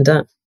said than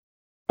done.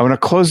 I want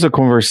to close the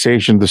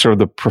conversation, the sort of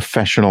the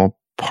professional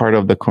part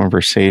of the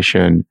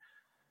conversation,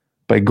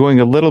 by going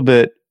a little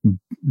bit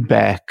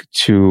back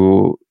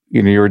to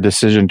your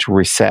decision to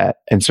reset,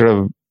 and sort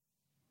of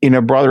in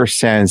a broader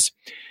sense,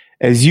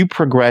 as you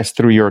progress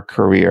through your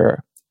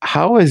career,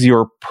 how has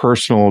your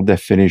personal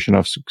definition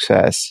of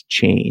success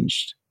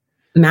changed?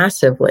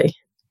 Massively,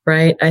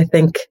 right? I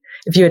think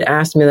if you had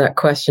asked me that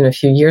question a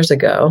few years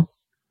ago,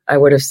 I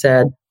would have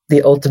said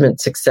the ultimate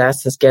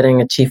success is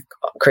getting a chief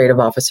creative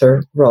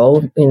officer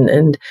role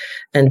and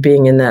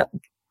being in that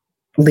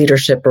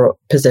leadership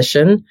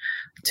position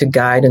to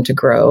guide and to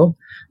grow.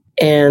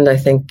 And I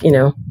think,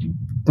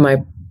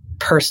 my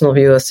personal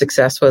view of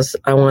success was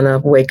I want to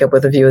wake up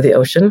with a view of the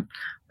ocean.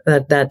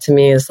 That to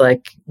me is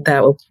like,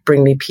 that will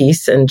bring me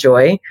peace and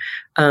joy.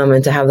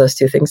 And to have those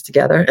two things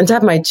together, and to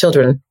have my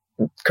children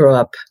grow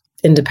up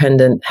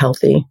independent,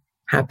 healthy,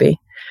 happy.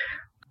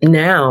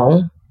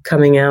 Now,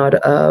 coming out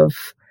of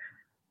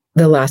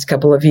the last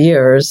couple of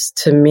years,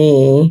 to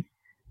me,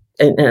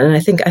 and I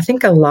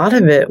think a lot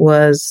of it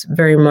was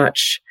very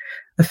much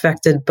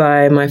affected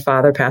by my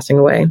father passing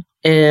away,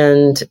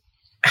 and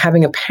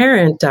having a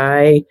parent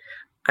die,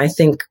 I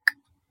think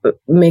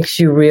makes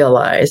you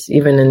realize,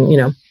 even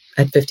in,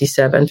 at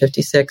 57,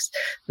 56,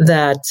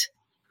 that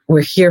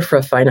we're here for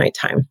a finite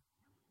time.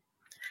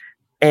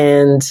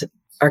 And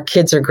our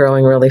kids are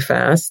growing really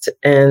fast,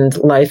 and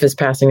life is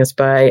passing us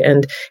by,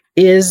 and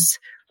is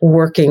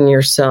working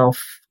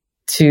yourself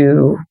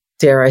to,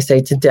 dare I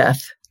say, to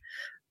death,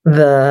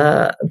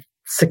 the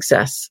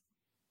success.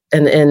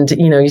 And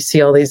you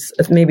see all these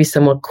maybe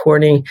somewhat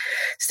corny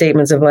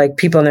statements of like,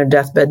 people on their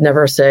deathbed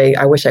never say,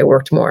 I wish I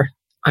worked more.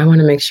 I want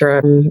to make sure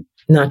I'm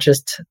not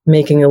just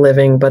making a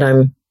living, but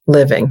I'm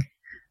living.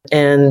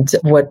 And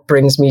what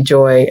brings me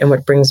joy and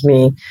what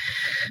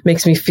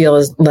makes me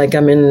feel like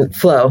I'm in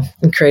flow,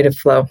 in creative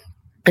flow,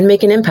 and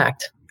make an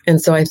impact.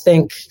 And so I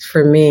think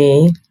for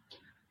me,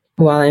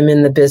 while I'm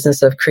in the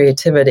business of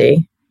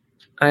creativity,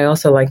 I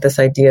also like this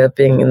idea of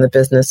being in the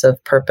business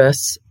of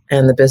purpose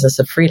and the business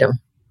of freedom.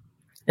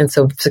 And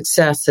so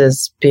success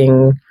is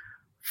being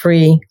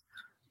free,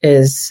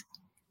 is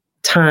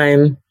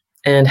time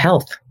and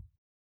health.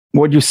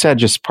 What you said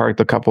just sparked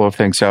a couple of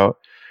things. So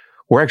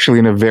we're actually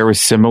in a very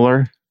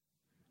similar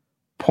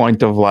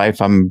point of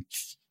life. I'm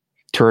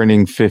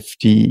turning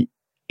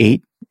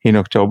 58 in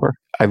October.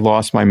 I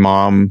lost my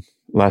mom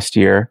last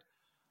year.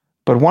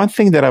 But one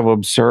thing that I've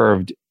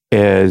observed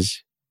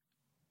is,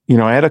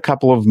 I had a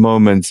couple of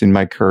moments in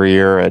my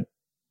career at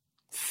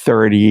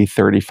 30,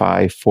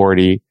 35,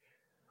 40,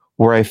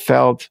 where I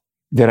felt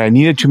that I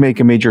needed to make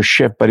a major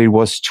shift, but it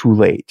was too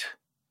late,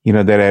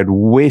 that I had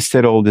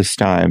wasted all this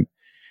time.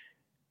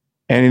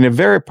 And in a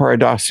very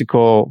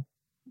paradoxical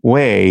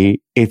way,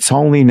 it's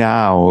only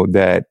now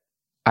that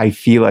I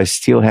feel I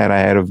still had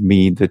ahead of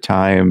me the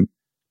time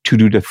to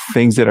do the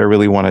things that I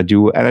really want to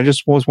do. And I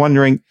just was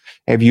wondering,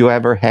 have you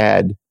ever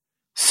had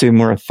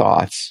similar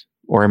thoughts,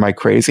 or am I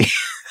crazy?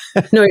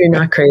 No, you're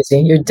not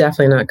crazy. You're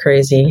definitely not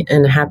crazy.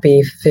 And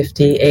happy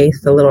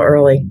 58th, a little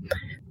early.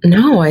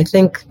 No, I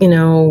think,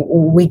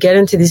 we get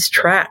into these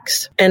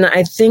tracks. And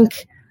I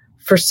think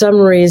for some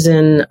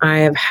reason I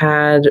have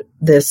had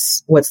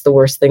this, what's the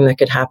worst thing that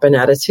could happen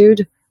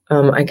attitude.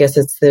 I guess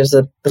there's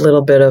a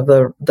little bit of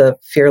the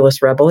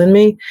fearless rebel in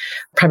me,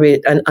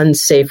 probably an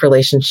unsafe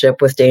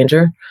relationship with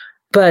danger.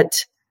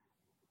 But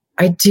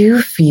I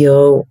do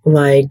feel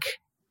like,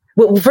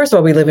 well, first of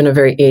all, we live in a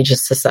very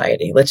ageist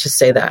society. Let's just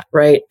say that,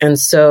 right? And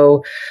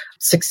so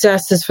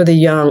success is for the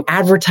young,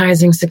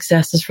 advertising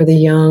success is for the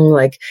young.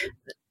 Like,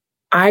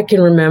 I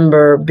can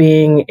remember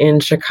being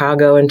in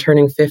Chicago and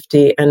turning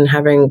 50 and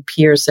having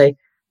peers say,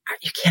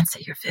 you can't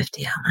say you're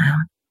 50 out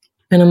loud.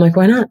 And I'm like,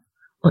 why not?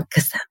 Well,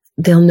 because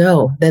they'll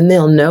know. Then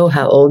they'll know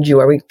how old you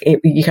are.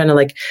 You kind of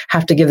like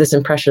have to give this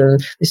impression,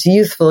 this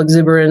youthful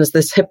exuberance,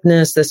 this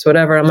hipness, this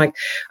whatever. I'm like,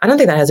 I don't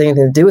think that has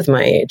anything to do with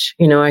my age.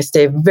 I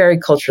stay very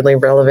culturally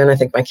relevant. I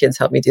think my kids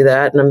help me do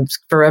that. And I'm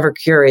forever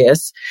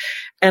curious.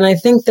 And I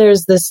think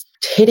there's this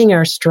hitting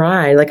our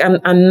stride. Like,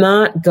 I'm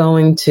not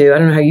going to, I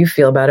don't know how you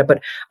feel about it,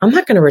 but I'm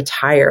not going to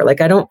retire.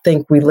 Like, I don't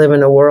think we live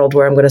in a world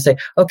where I'm going to say,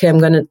 okay, I'm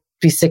going to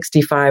be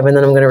 65 and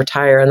then I'm going to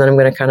retire and then I'm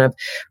going to kind of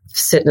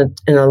sit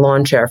in a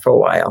lawn chair for a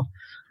while.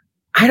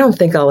 I don't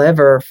think I'll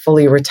ever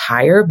fully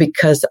retire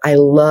because I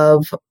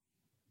love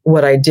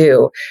what I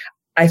do.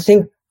 I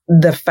think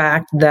the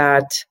fact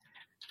that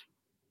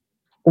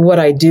what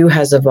I do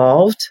has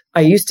evolved.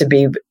 I used to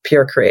be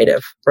pure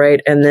creative, right?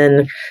 And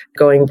then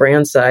going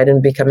brand side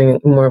and becoming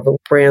more of a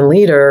brand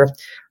leader,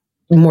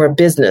 more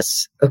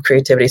business of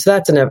creativity. So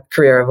that's a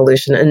career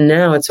evolution. And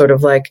now it's sort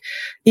of like,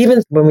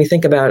 even when we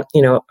think about,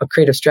 a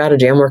creative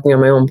strategy, I'm working on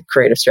my own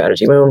creative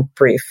strategy, my own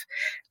brief.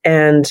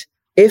 And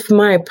if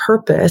my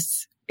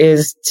purpose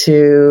is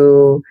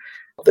to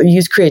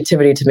use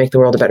creativity to make the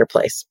world a better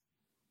place,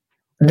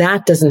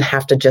 that doesn't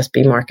have to just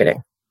be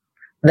marketing.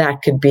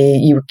 That could be,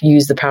 you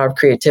use the power of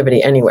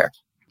creativity anywhere.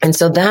 And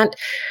so that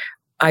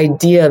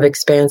idea of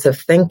expansive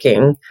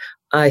thinking,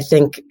 I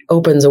think,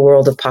 opens a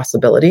world of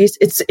possibilities.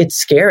 It's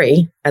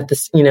scary at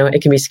this,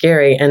 it can be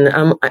scary.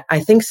 And I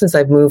think since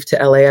I've moved to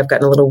LA, I've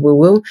gotten a little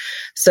woo-woo.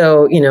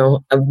 So,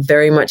 I'm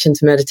very much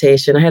into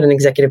meditation. I had an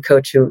executive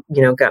coach who,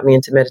 got me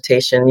into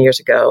meditation years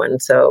ago.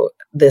 And so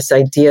this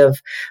idea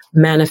of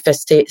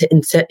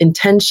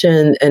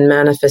intention and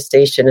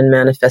manifestation and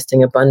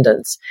manifesting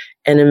abundance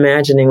and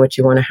imagining what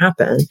you want to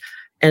happen.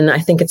 And I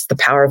think it's the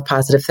power of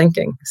positive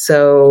thinking.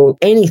 So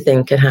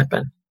anything can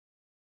happen.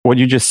 What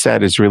you just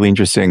said is really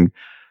interesting.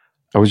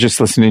 I was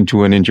just listening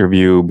to an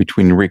interview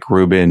between Rick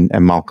Rubin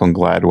and Malcolm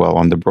Gladwell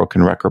on the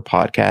Broken Record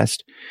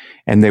podcast.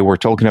 And they were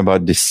talking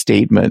about this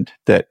statement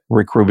that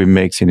Rick Rubin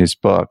makes in his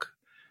book,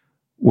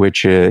 which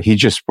he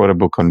just wrote a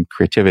book on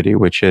creativity,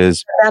 which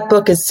is... That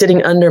book is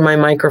sitting under my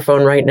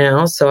microphone right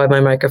now, so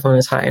my microphone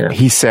is high enough.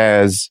 He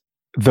says,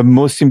 the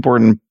most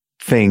important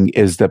thing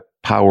is the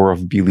power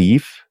of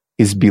belief,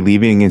 is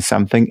believing in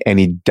something, and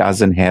it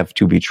doesn't have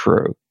to be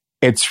true.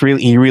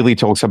 He really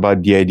talks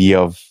about the idea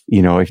of,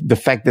 if the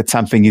fact that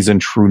something isn't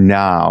true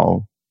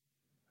now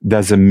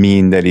doesn't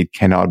mean that it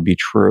cannot be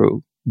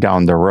true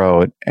down the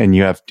road, and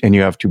you have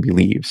to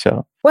believe.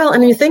 So, well,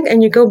 and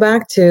you go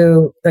back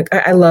to, like,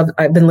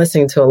 I've been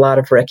listening to a lot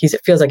of Rick.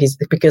 It feels like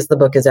because the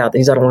book is out,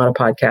 he's on a lot of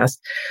podcasts,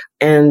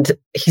 and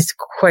he's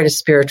quite a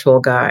spiritual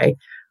guy.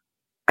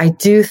 I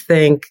do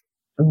think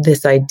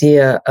this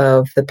idea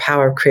of the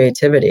power of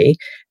creativity,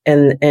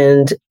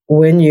 and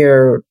when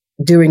you're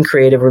doing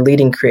creative or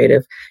leading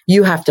creative,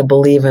 you have to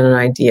believe in an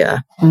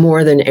idea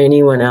more than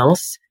anyone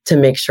else to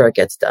make sure it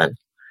gets done.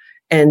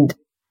 And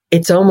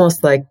it's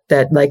almost like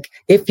that, like,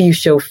 if you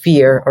show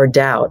fear or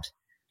doubt,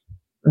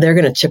 they're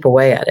going to chip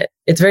away at it.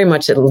 It's very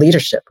much a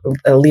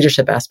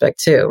leadership aspect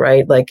too,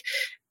 right? Like,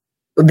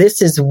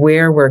 this is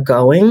where we're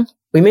going.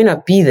 We may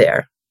not be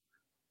there,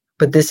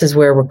 but this is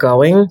where we're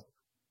going,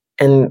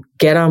 and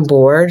get on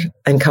board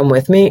and come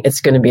with me.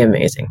 It's going to be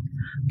amazing.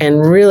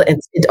 And really,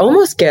 it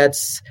almost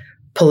gets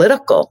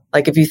political.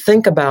 Like, if you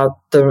think about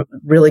the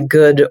really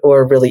good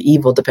or really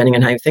evil, depending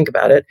on how you think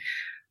about it,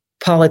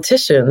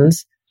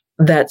 politicians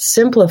that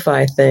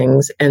simplify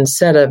things and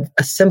set a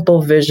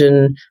simple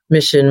vision,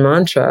 mission,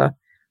 mantra,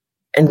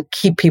 and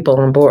keep people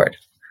on board.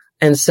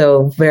 And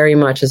so very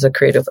much as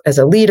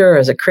a leader,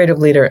 as a creative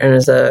leader, and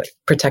as a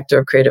protector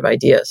of creative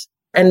ideas.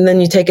 And then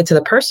you take it to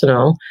the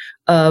personal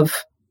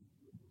of,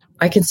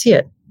 I can see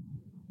it.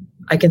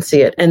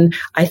 And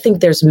I think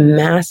there's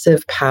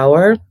massive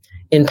power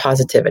in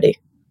positivity.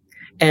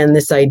 And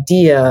this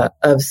idea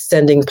of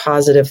sending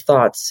positive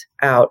thoughts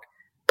out,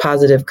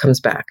 positive comes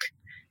back.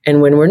 And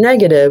when we're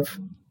negative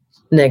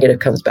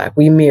comes back.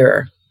 We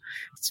mirror.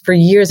 For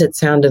years, it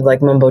sounded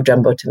like mumbo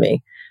jumbo to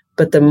me.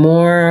 But the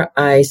more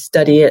I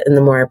study it and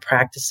the more I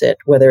practice it,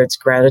 whether it's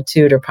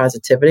gratitude or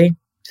positivity, it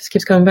just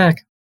keeps coming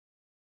back.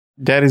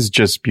 That is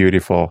just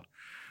beautiful.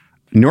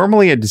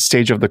 Normally at this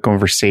stage of the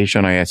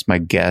conversation, I ask my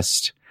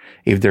guest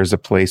if there's a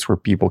place where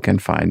people can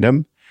find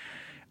them.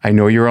 I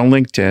know you're on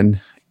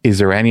LinkedIn. is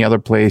there any other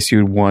place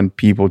you'd want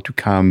people to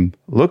come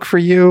look for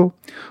you?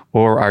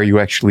 Or are you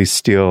actually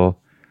still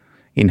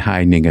in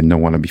hiding and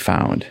don't want to be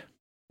found?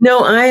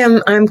 No,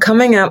 I'm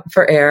coming up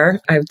for air.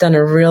 I've done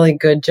a really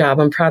good job.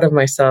 I'm proud of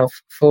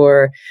myself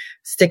for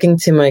sticking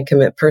to my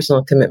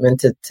personal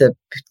commitment to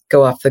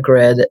go off the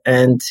grid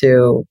and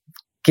to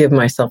give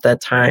myself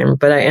that time.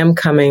 But I am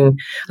coming.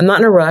 I'm not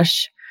in a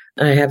rush.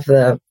 I have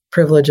the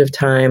privilege of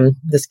time,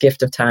 this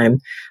gift of time,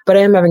 but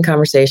I am having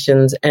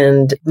conversations,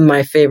 and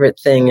my favorite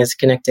thing is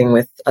connecting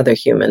with other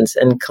humans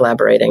and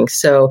collaborating.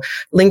 So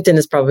LinkedIn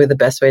is probably the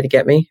best way to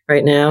get me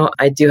right now.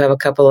 I do have a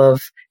couple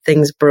of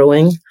things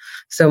brewing,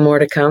 so more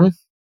to come.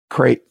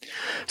 Great.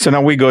 So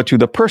now we go to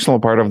the personal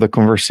part of the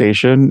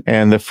conversation.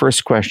 And the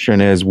first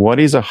question is, what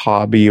is a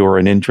hobby or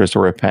an interest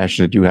or a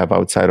passion that you have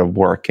outside of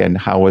work, and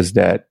how has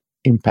that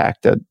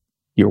impacted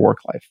your work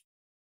life?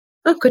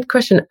 Oh, good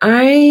question.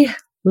 I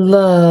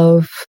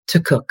love to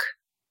cook.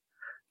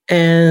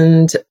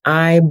 And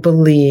I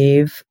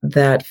believe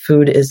that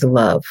food is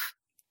love.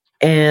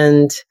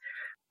 And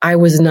I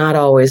was not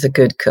always a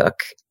good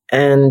cook.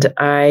 And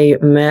I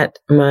met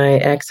my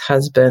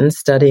ex-husband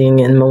studying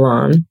in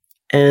Milan.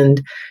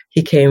 And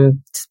he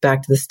came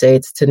back to the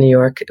States, to New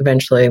York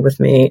eventually with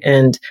me,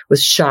 and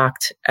was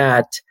shocked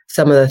at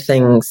some of the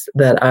things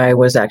that I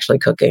was actually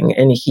cooking.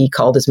 And he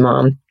called his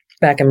mom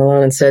back in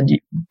Milan and said,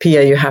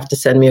 Pia, you have to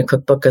send me a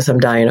cookbook because I'm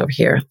dying over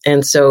here.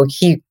 And so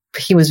he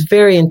was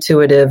very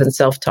intuitive and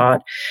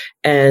self-taught.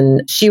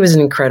 And she was an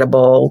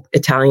incredible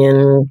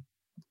Italian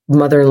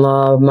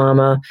mother-in-law,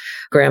 mama,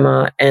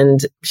 grandma.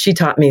 And she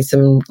taught me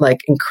some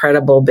like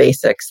incredible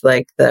basics,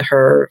 like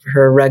her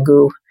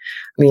ragu,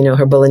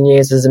 her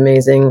bolognese is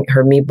amazing,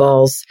 her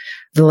meatballs,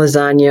 the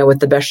lasagna with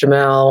the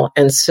bechamel.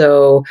 And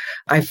so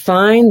I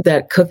find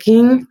that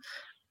cooking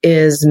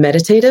is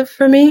meditative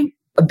for me.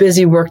 A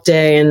busy work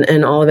day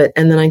and all of it.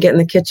 And then I get in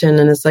the kitchen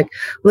and it's like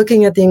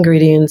looking at the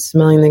ingredients,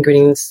 smelling the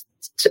ingredients.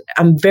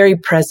 I'm very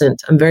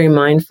present. I'm very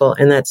mindful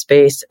in that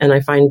space, and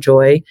I find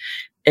joy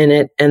in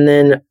it. And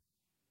then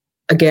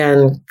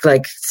again,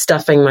 like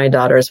stuffing my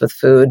daughters with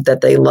food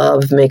that they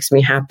love makes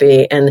me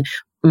happy. And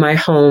my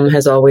home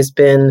has always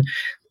been,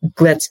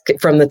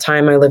 from the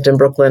time I lived in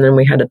Brooklyn, and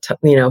we had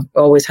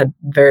always had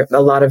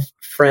a lot of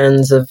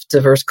friends of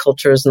diverse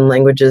cultures and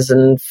languages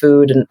and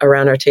food and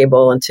around our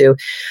table, and to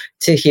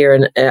here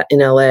in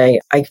LA,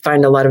 I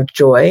find a lot of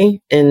joy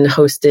in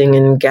hosting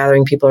and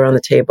gathering people around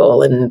the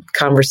table and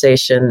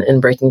conversation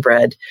and breaking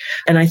bread.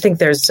 And I think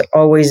there's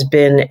always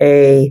been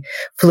a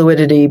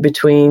fluidity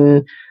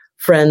between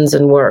friends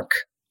and work.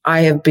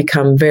 I have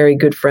become very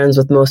good friends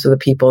with most of the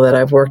people that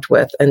I've worked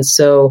with. And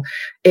so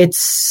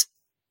it's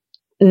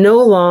no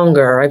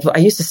longer, I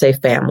used to say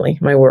family,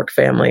 my work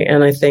family.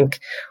 And I think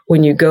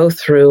when you go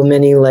through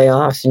many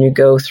layoffs and you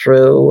go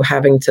through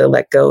having to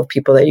let go of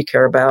people that you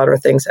care about or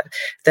things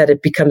that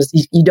it becomes,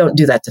 you don't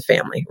do that to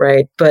family,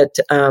 right? But,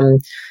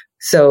 and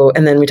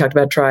then we talked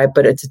about tribe,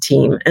 but it's a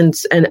team.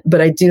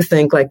 But I do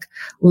think like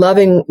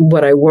loving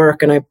what I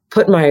work, and I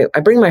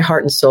bring my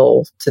heart and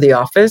soul to the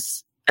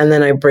office. And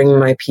then I bring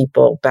my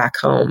people back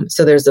home.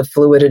 So there's a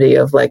fluidity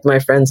of like my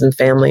friends and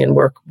family and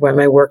work,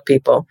 my work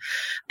people.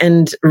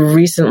 And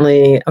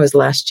recently,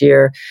 last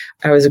year,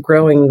 I was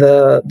growing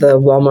the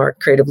Walmart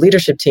creative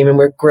leadership team, and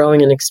we're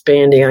growing and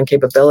expanding on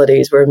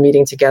capabilities. We're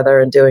meeting together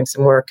and doing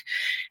some work.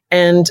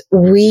 And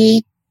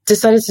we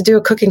decided to do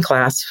a cooking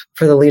class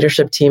for the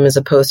leadership team as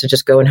opposed to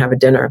just go and have a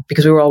dinner,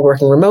 because we were all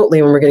working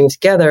remotely when we were getting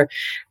together.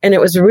 And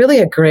it was really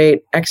a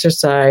great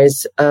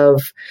exercise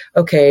of,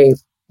 okay,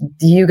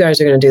 you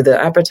guys are going to do the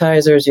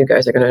appetizers. You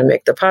guys are going to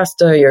make the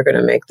pasta. You're going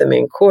to make the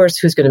main course.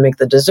 Who's going to make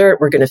the dessert?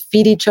 We're going to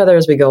feed each other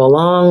as we go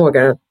along. We're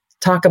going to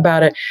talk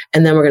about it.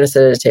 And then we're going to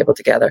sit at a table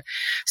together.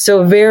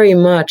 So very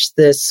much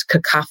this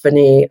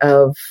cacophony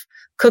of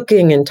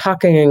cooking and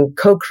talking and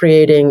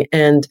co-creating,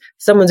 and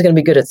someone's going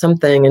to be good at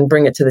something and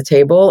bring it to the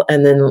table.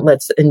 And then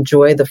let's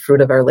enjoy the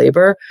fruit of our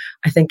labor.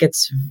 I think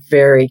it's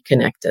very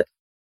connected.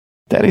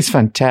 That is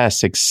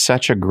fantastic.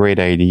 Such a great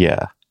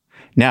idea.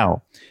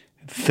 Now,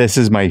 this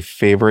is my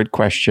favorite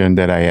question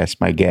that I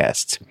ask my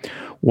guests.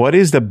 What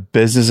is the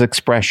business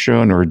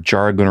expression or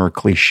jargon or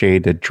cliche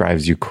that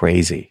drives you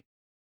crazy?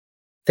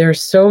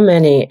 There's so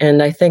many.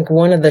 And I think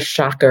one of the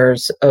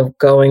shockers of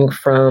going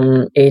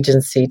from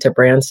agency to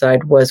brand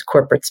side was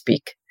corporate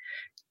speak.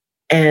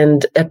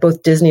 And at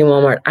both Disney and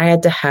Walmart, I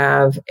had to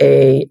have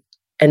an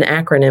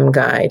acronym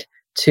guide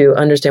to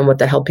understand what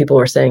the hell people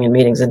were saying in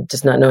meetings and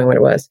just not knowing what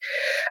it was.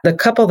 The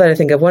couple that I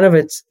think of, one of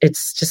it's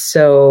just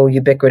so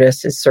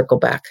ubiquitous, is circle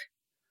back.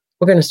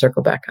 We're going to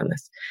circle back on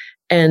this.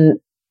 And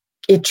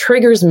it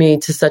triggers me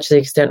to such an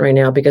extent right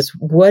now, because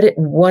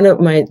one of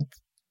my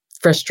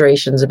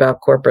frustrations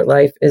about corporate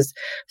life is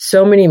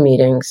so many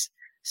meetings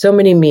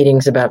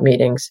about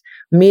meetings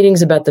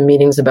about the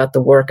meetings, about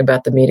the work,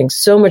 about the meetings,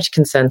 so much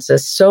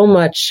consensus, so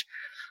much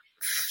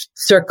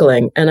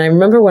circling. And I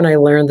remember when I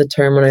learned the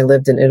term when I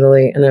lived in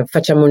Italy, and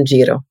facciamo un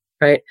giro,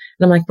 right?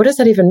 And I'm like, what does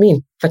that even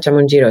mean? Facciamo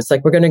un giro. It's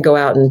like, we're going to go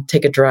out and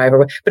take a drive,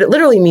 but it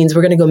literally means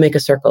we're going to go make a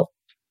circle.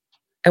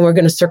 and we're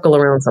going to circle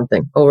around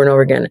something over and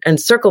over again. And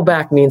circle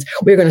back means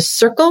we're going to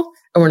circle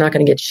and we're not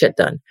going to get shit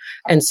done.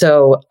 And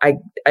so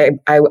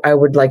I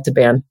would like to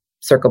ban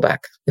circle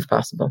back if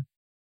possible.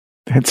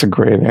 That's a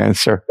great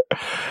answer.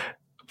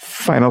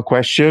 Final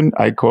question.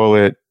 I call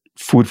it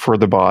food for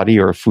the body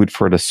or food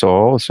for the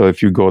soul. So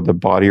if you go the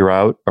body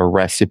route, a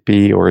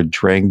recipe or a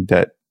drink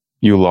that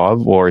you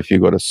love, or if you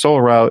go the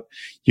soul route,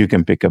 you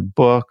can pick a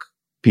book,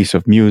 piece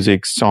of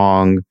music,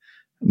 song,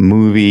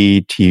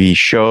 movie, TV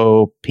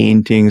show,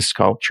 painting,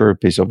 sculpture,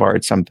 piece of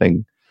art,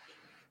 something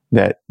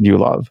that you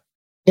love.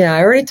 Yeah,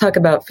 I already talk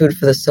about food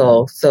for the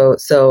soul. So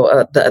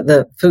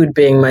the food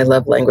being my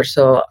love language.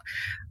 So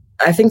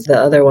I think the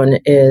other one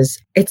is,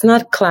 it's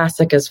not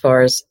classic as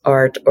far as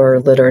art or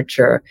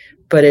literature,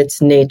 but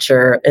it's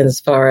nature. And as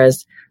far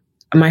as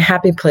my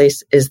happy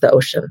place is the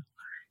ocean.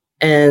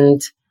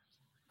 And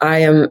I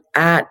am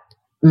at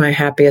my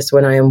happiest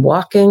when I am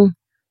walking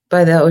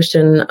by the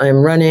ocean, I'm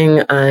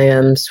running, I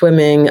am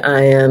swimming,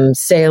 I am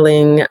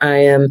sailing, I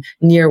am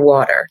near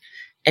water.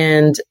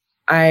 And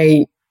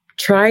I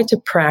try to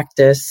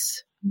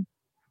practice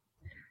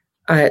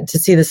to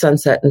see the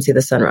sunset and see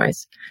the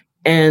sunrise.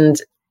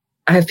 And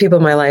I have people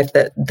in my life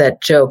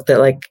that joke that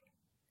like,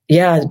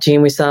 yeah,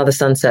 Jean, we saw the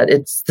sunset.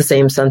 It's the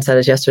same sunset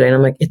as yesterday. And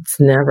I'm like, it's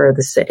never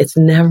the same. It's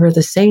never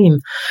the same.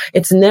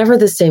 It's never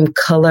the same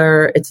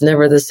color. It's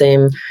never the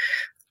same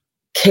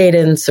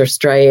cadence or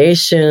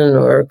striation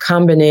or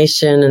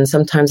combination. And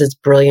sometimes it's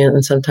brilliant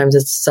and sometimes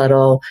it's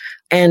subtle.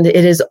 And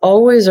it is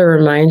always a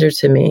reminder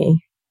to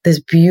me, this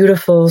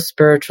beautiful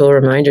spiritual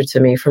reminder to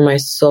me for my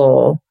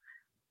soul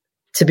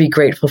to be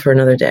grateful for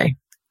another day.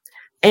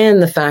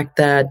 And the fact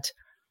that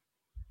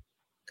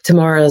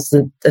tomorrow is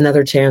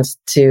another chance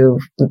to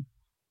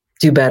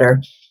do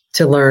better,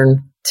 to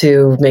learn,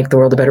 to make the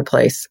world a better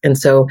place. And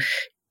so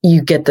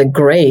you get the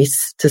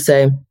grace to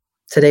say,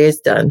 today is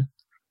done.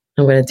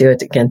 I'm going to do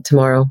it again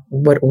tomorrow.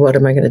 What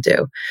am I going to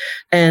do?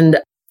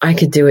 And I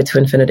could do it to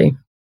infinity.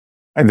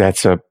 And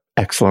that's an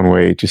excellent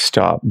way to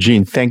stop.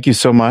 Jean, thank you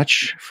so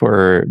much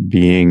for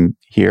being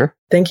here.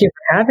 Thank you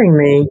for having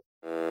me.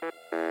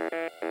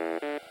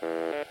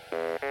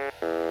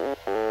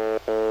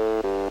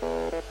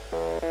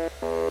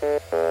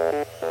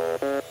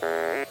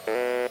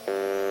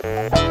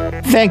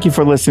 Thank you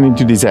for listening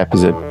to this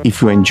episode.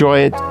 If you enjoy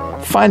it,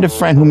 find a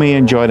friend who may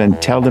enjoy it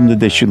and tell them that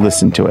they should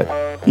listen to it.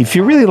 If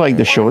you really like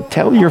the show,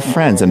 tell your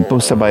friends and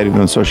post about it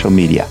on social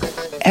media.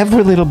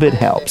 Every little bit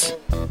helps.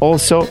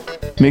 Also,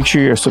 make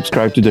sure you're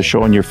subscribed to the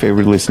show on your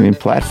favorite listening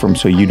platform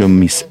so you don't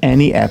miss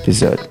any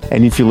episode.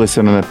 And if you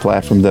listen on a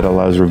platform that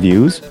allows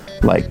reviews,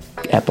 like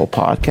Apple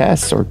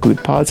Podcasts or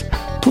Good Pods,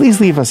 please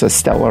leave us a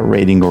stellar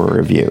rating or a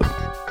review.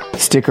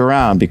 Stick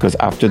around because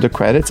after the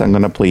credits, I'm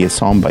going to play a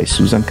song by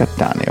Susan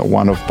Cattaneo,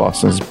 one of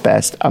Boston's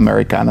best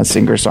Americana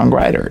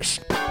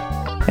singer-songwriters.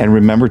 And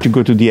remember to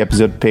go to the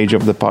episode page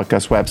of the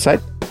podcast website,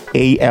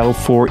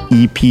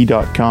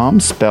 al4ep.com,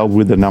 spelled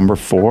with the number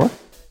 4.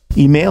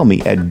 Email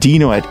me at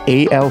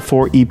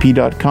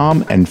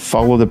dino@al4ep.com and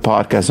follow the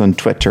podcast on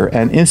Twitter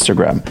and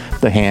Instagram.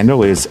 The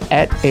handle is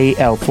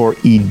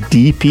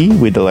 @al4edp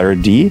with the letter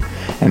D.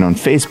 And on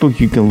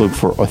Facebook, you can look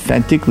for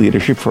Authentic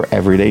Leadership for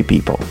Everyday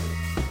People.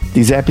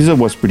 This episode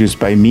was produced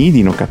by me,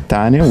 Dino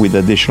Cattaneo, with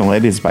additional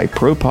edits by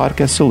Pro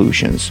Podcast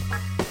Solutions.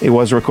 It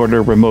was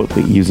recorded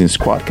remotely using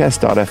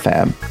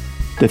Squadcast.fm.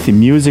 The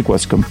theme music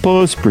was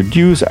composed,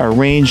 produced,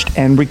 arranged,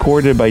 and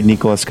recorded by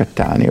Nicolas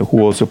Cattaneo,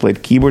 who also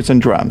played keyboards and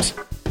drums,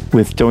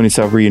 with Tony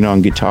Savarino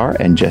on guitar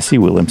and Jesse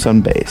Williams on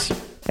bass.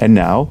 And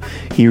now,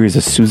 here is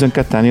a Susan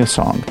Cattaneo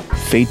song,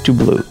 Fade to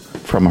Blue,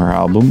 from her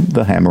album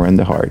The Hammer and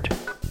the Heart.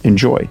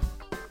 Enjoy.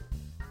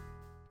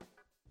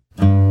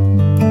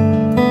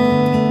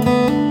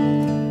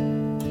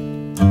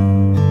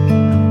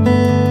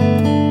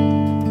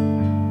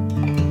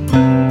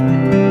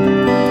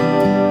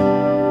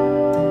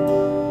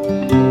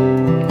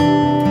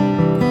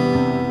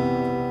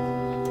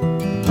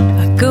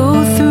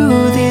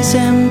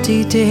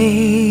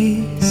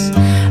 Days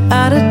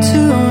out of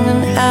tune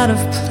and out of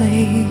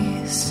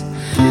place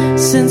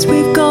since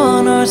we've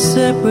gone our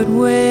separate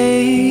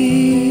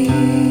ways.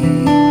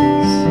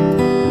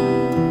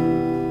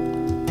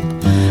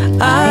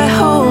 I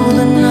hold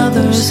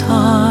another's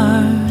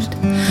heart,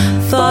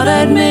 thought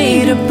I'd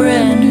made a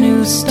brand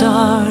new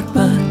start,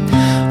 but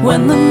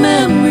when the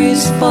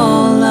memories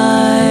fall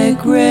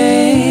like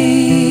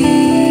rain,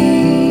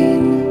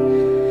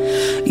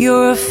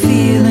 you're a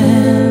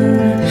feeling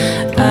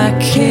I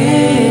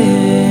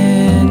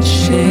can't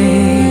shake.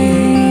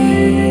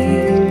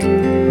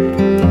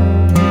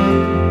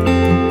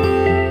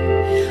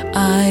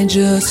 I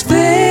just fade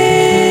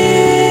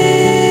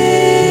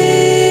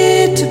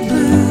to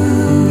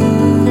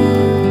blue,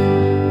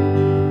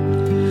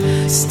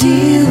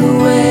 steal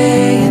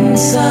away in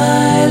silence.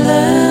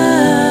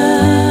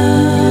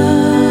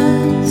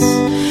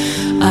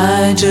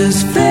 I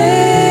just fade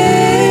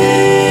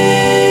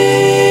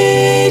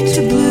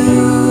to blue,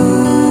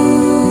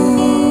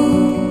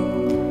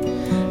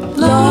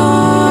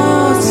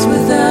 lost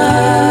without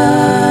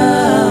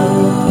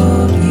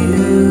you.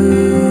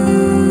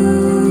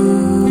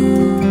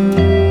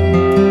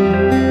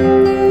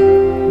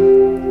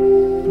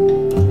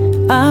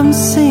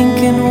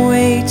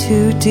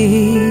 too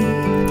deep.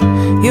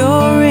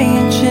 Your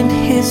ancient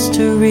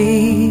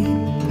history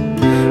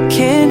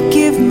can't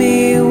give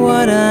me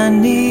what I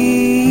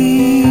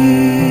need.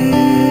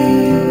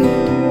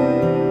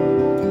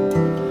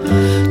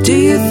 Do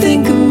you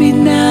think of me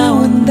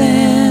now and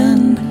then?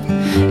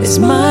 Is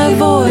my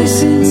voice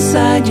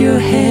inside your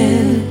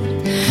head?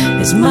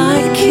 Is my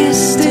kiss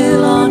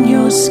still on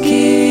your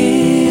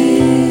skin?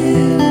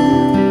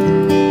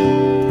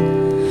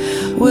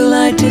 Will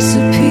I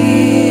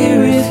disappear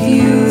if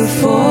you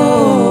forget?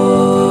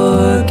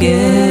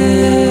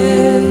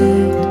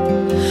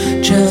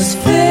 Just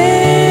fade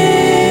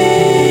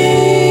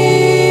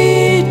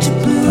to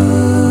blue,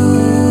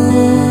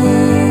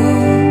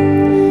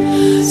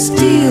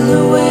 steal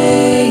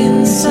away in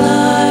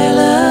silence.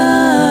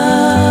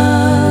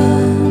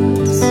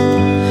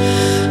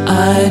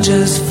 I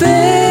just fade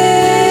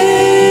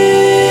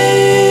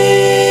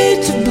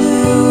to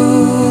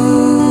blue,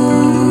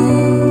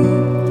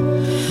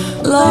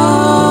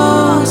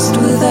 lost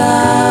without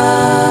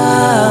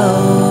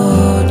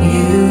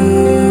you.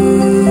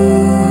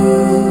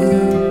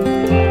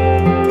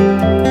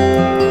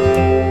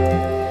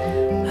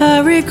 I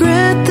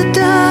regret the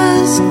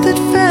dusk that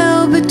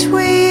fell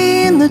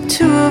between the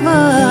two of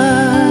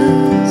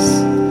us,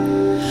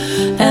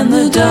 and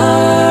the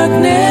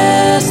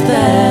darkness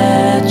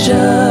that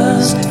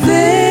just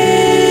fades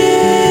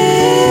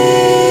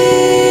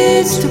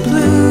to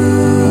blue.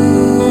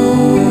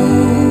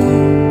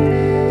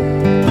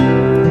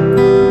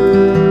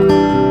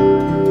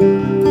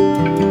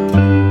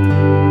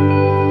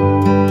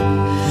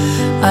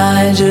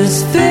 I just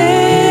fade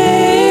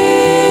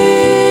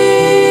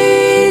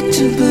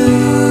to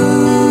blue.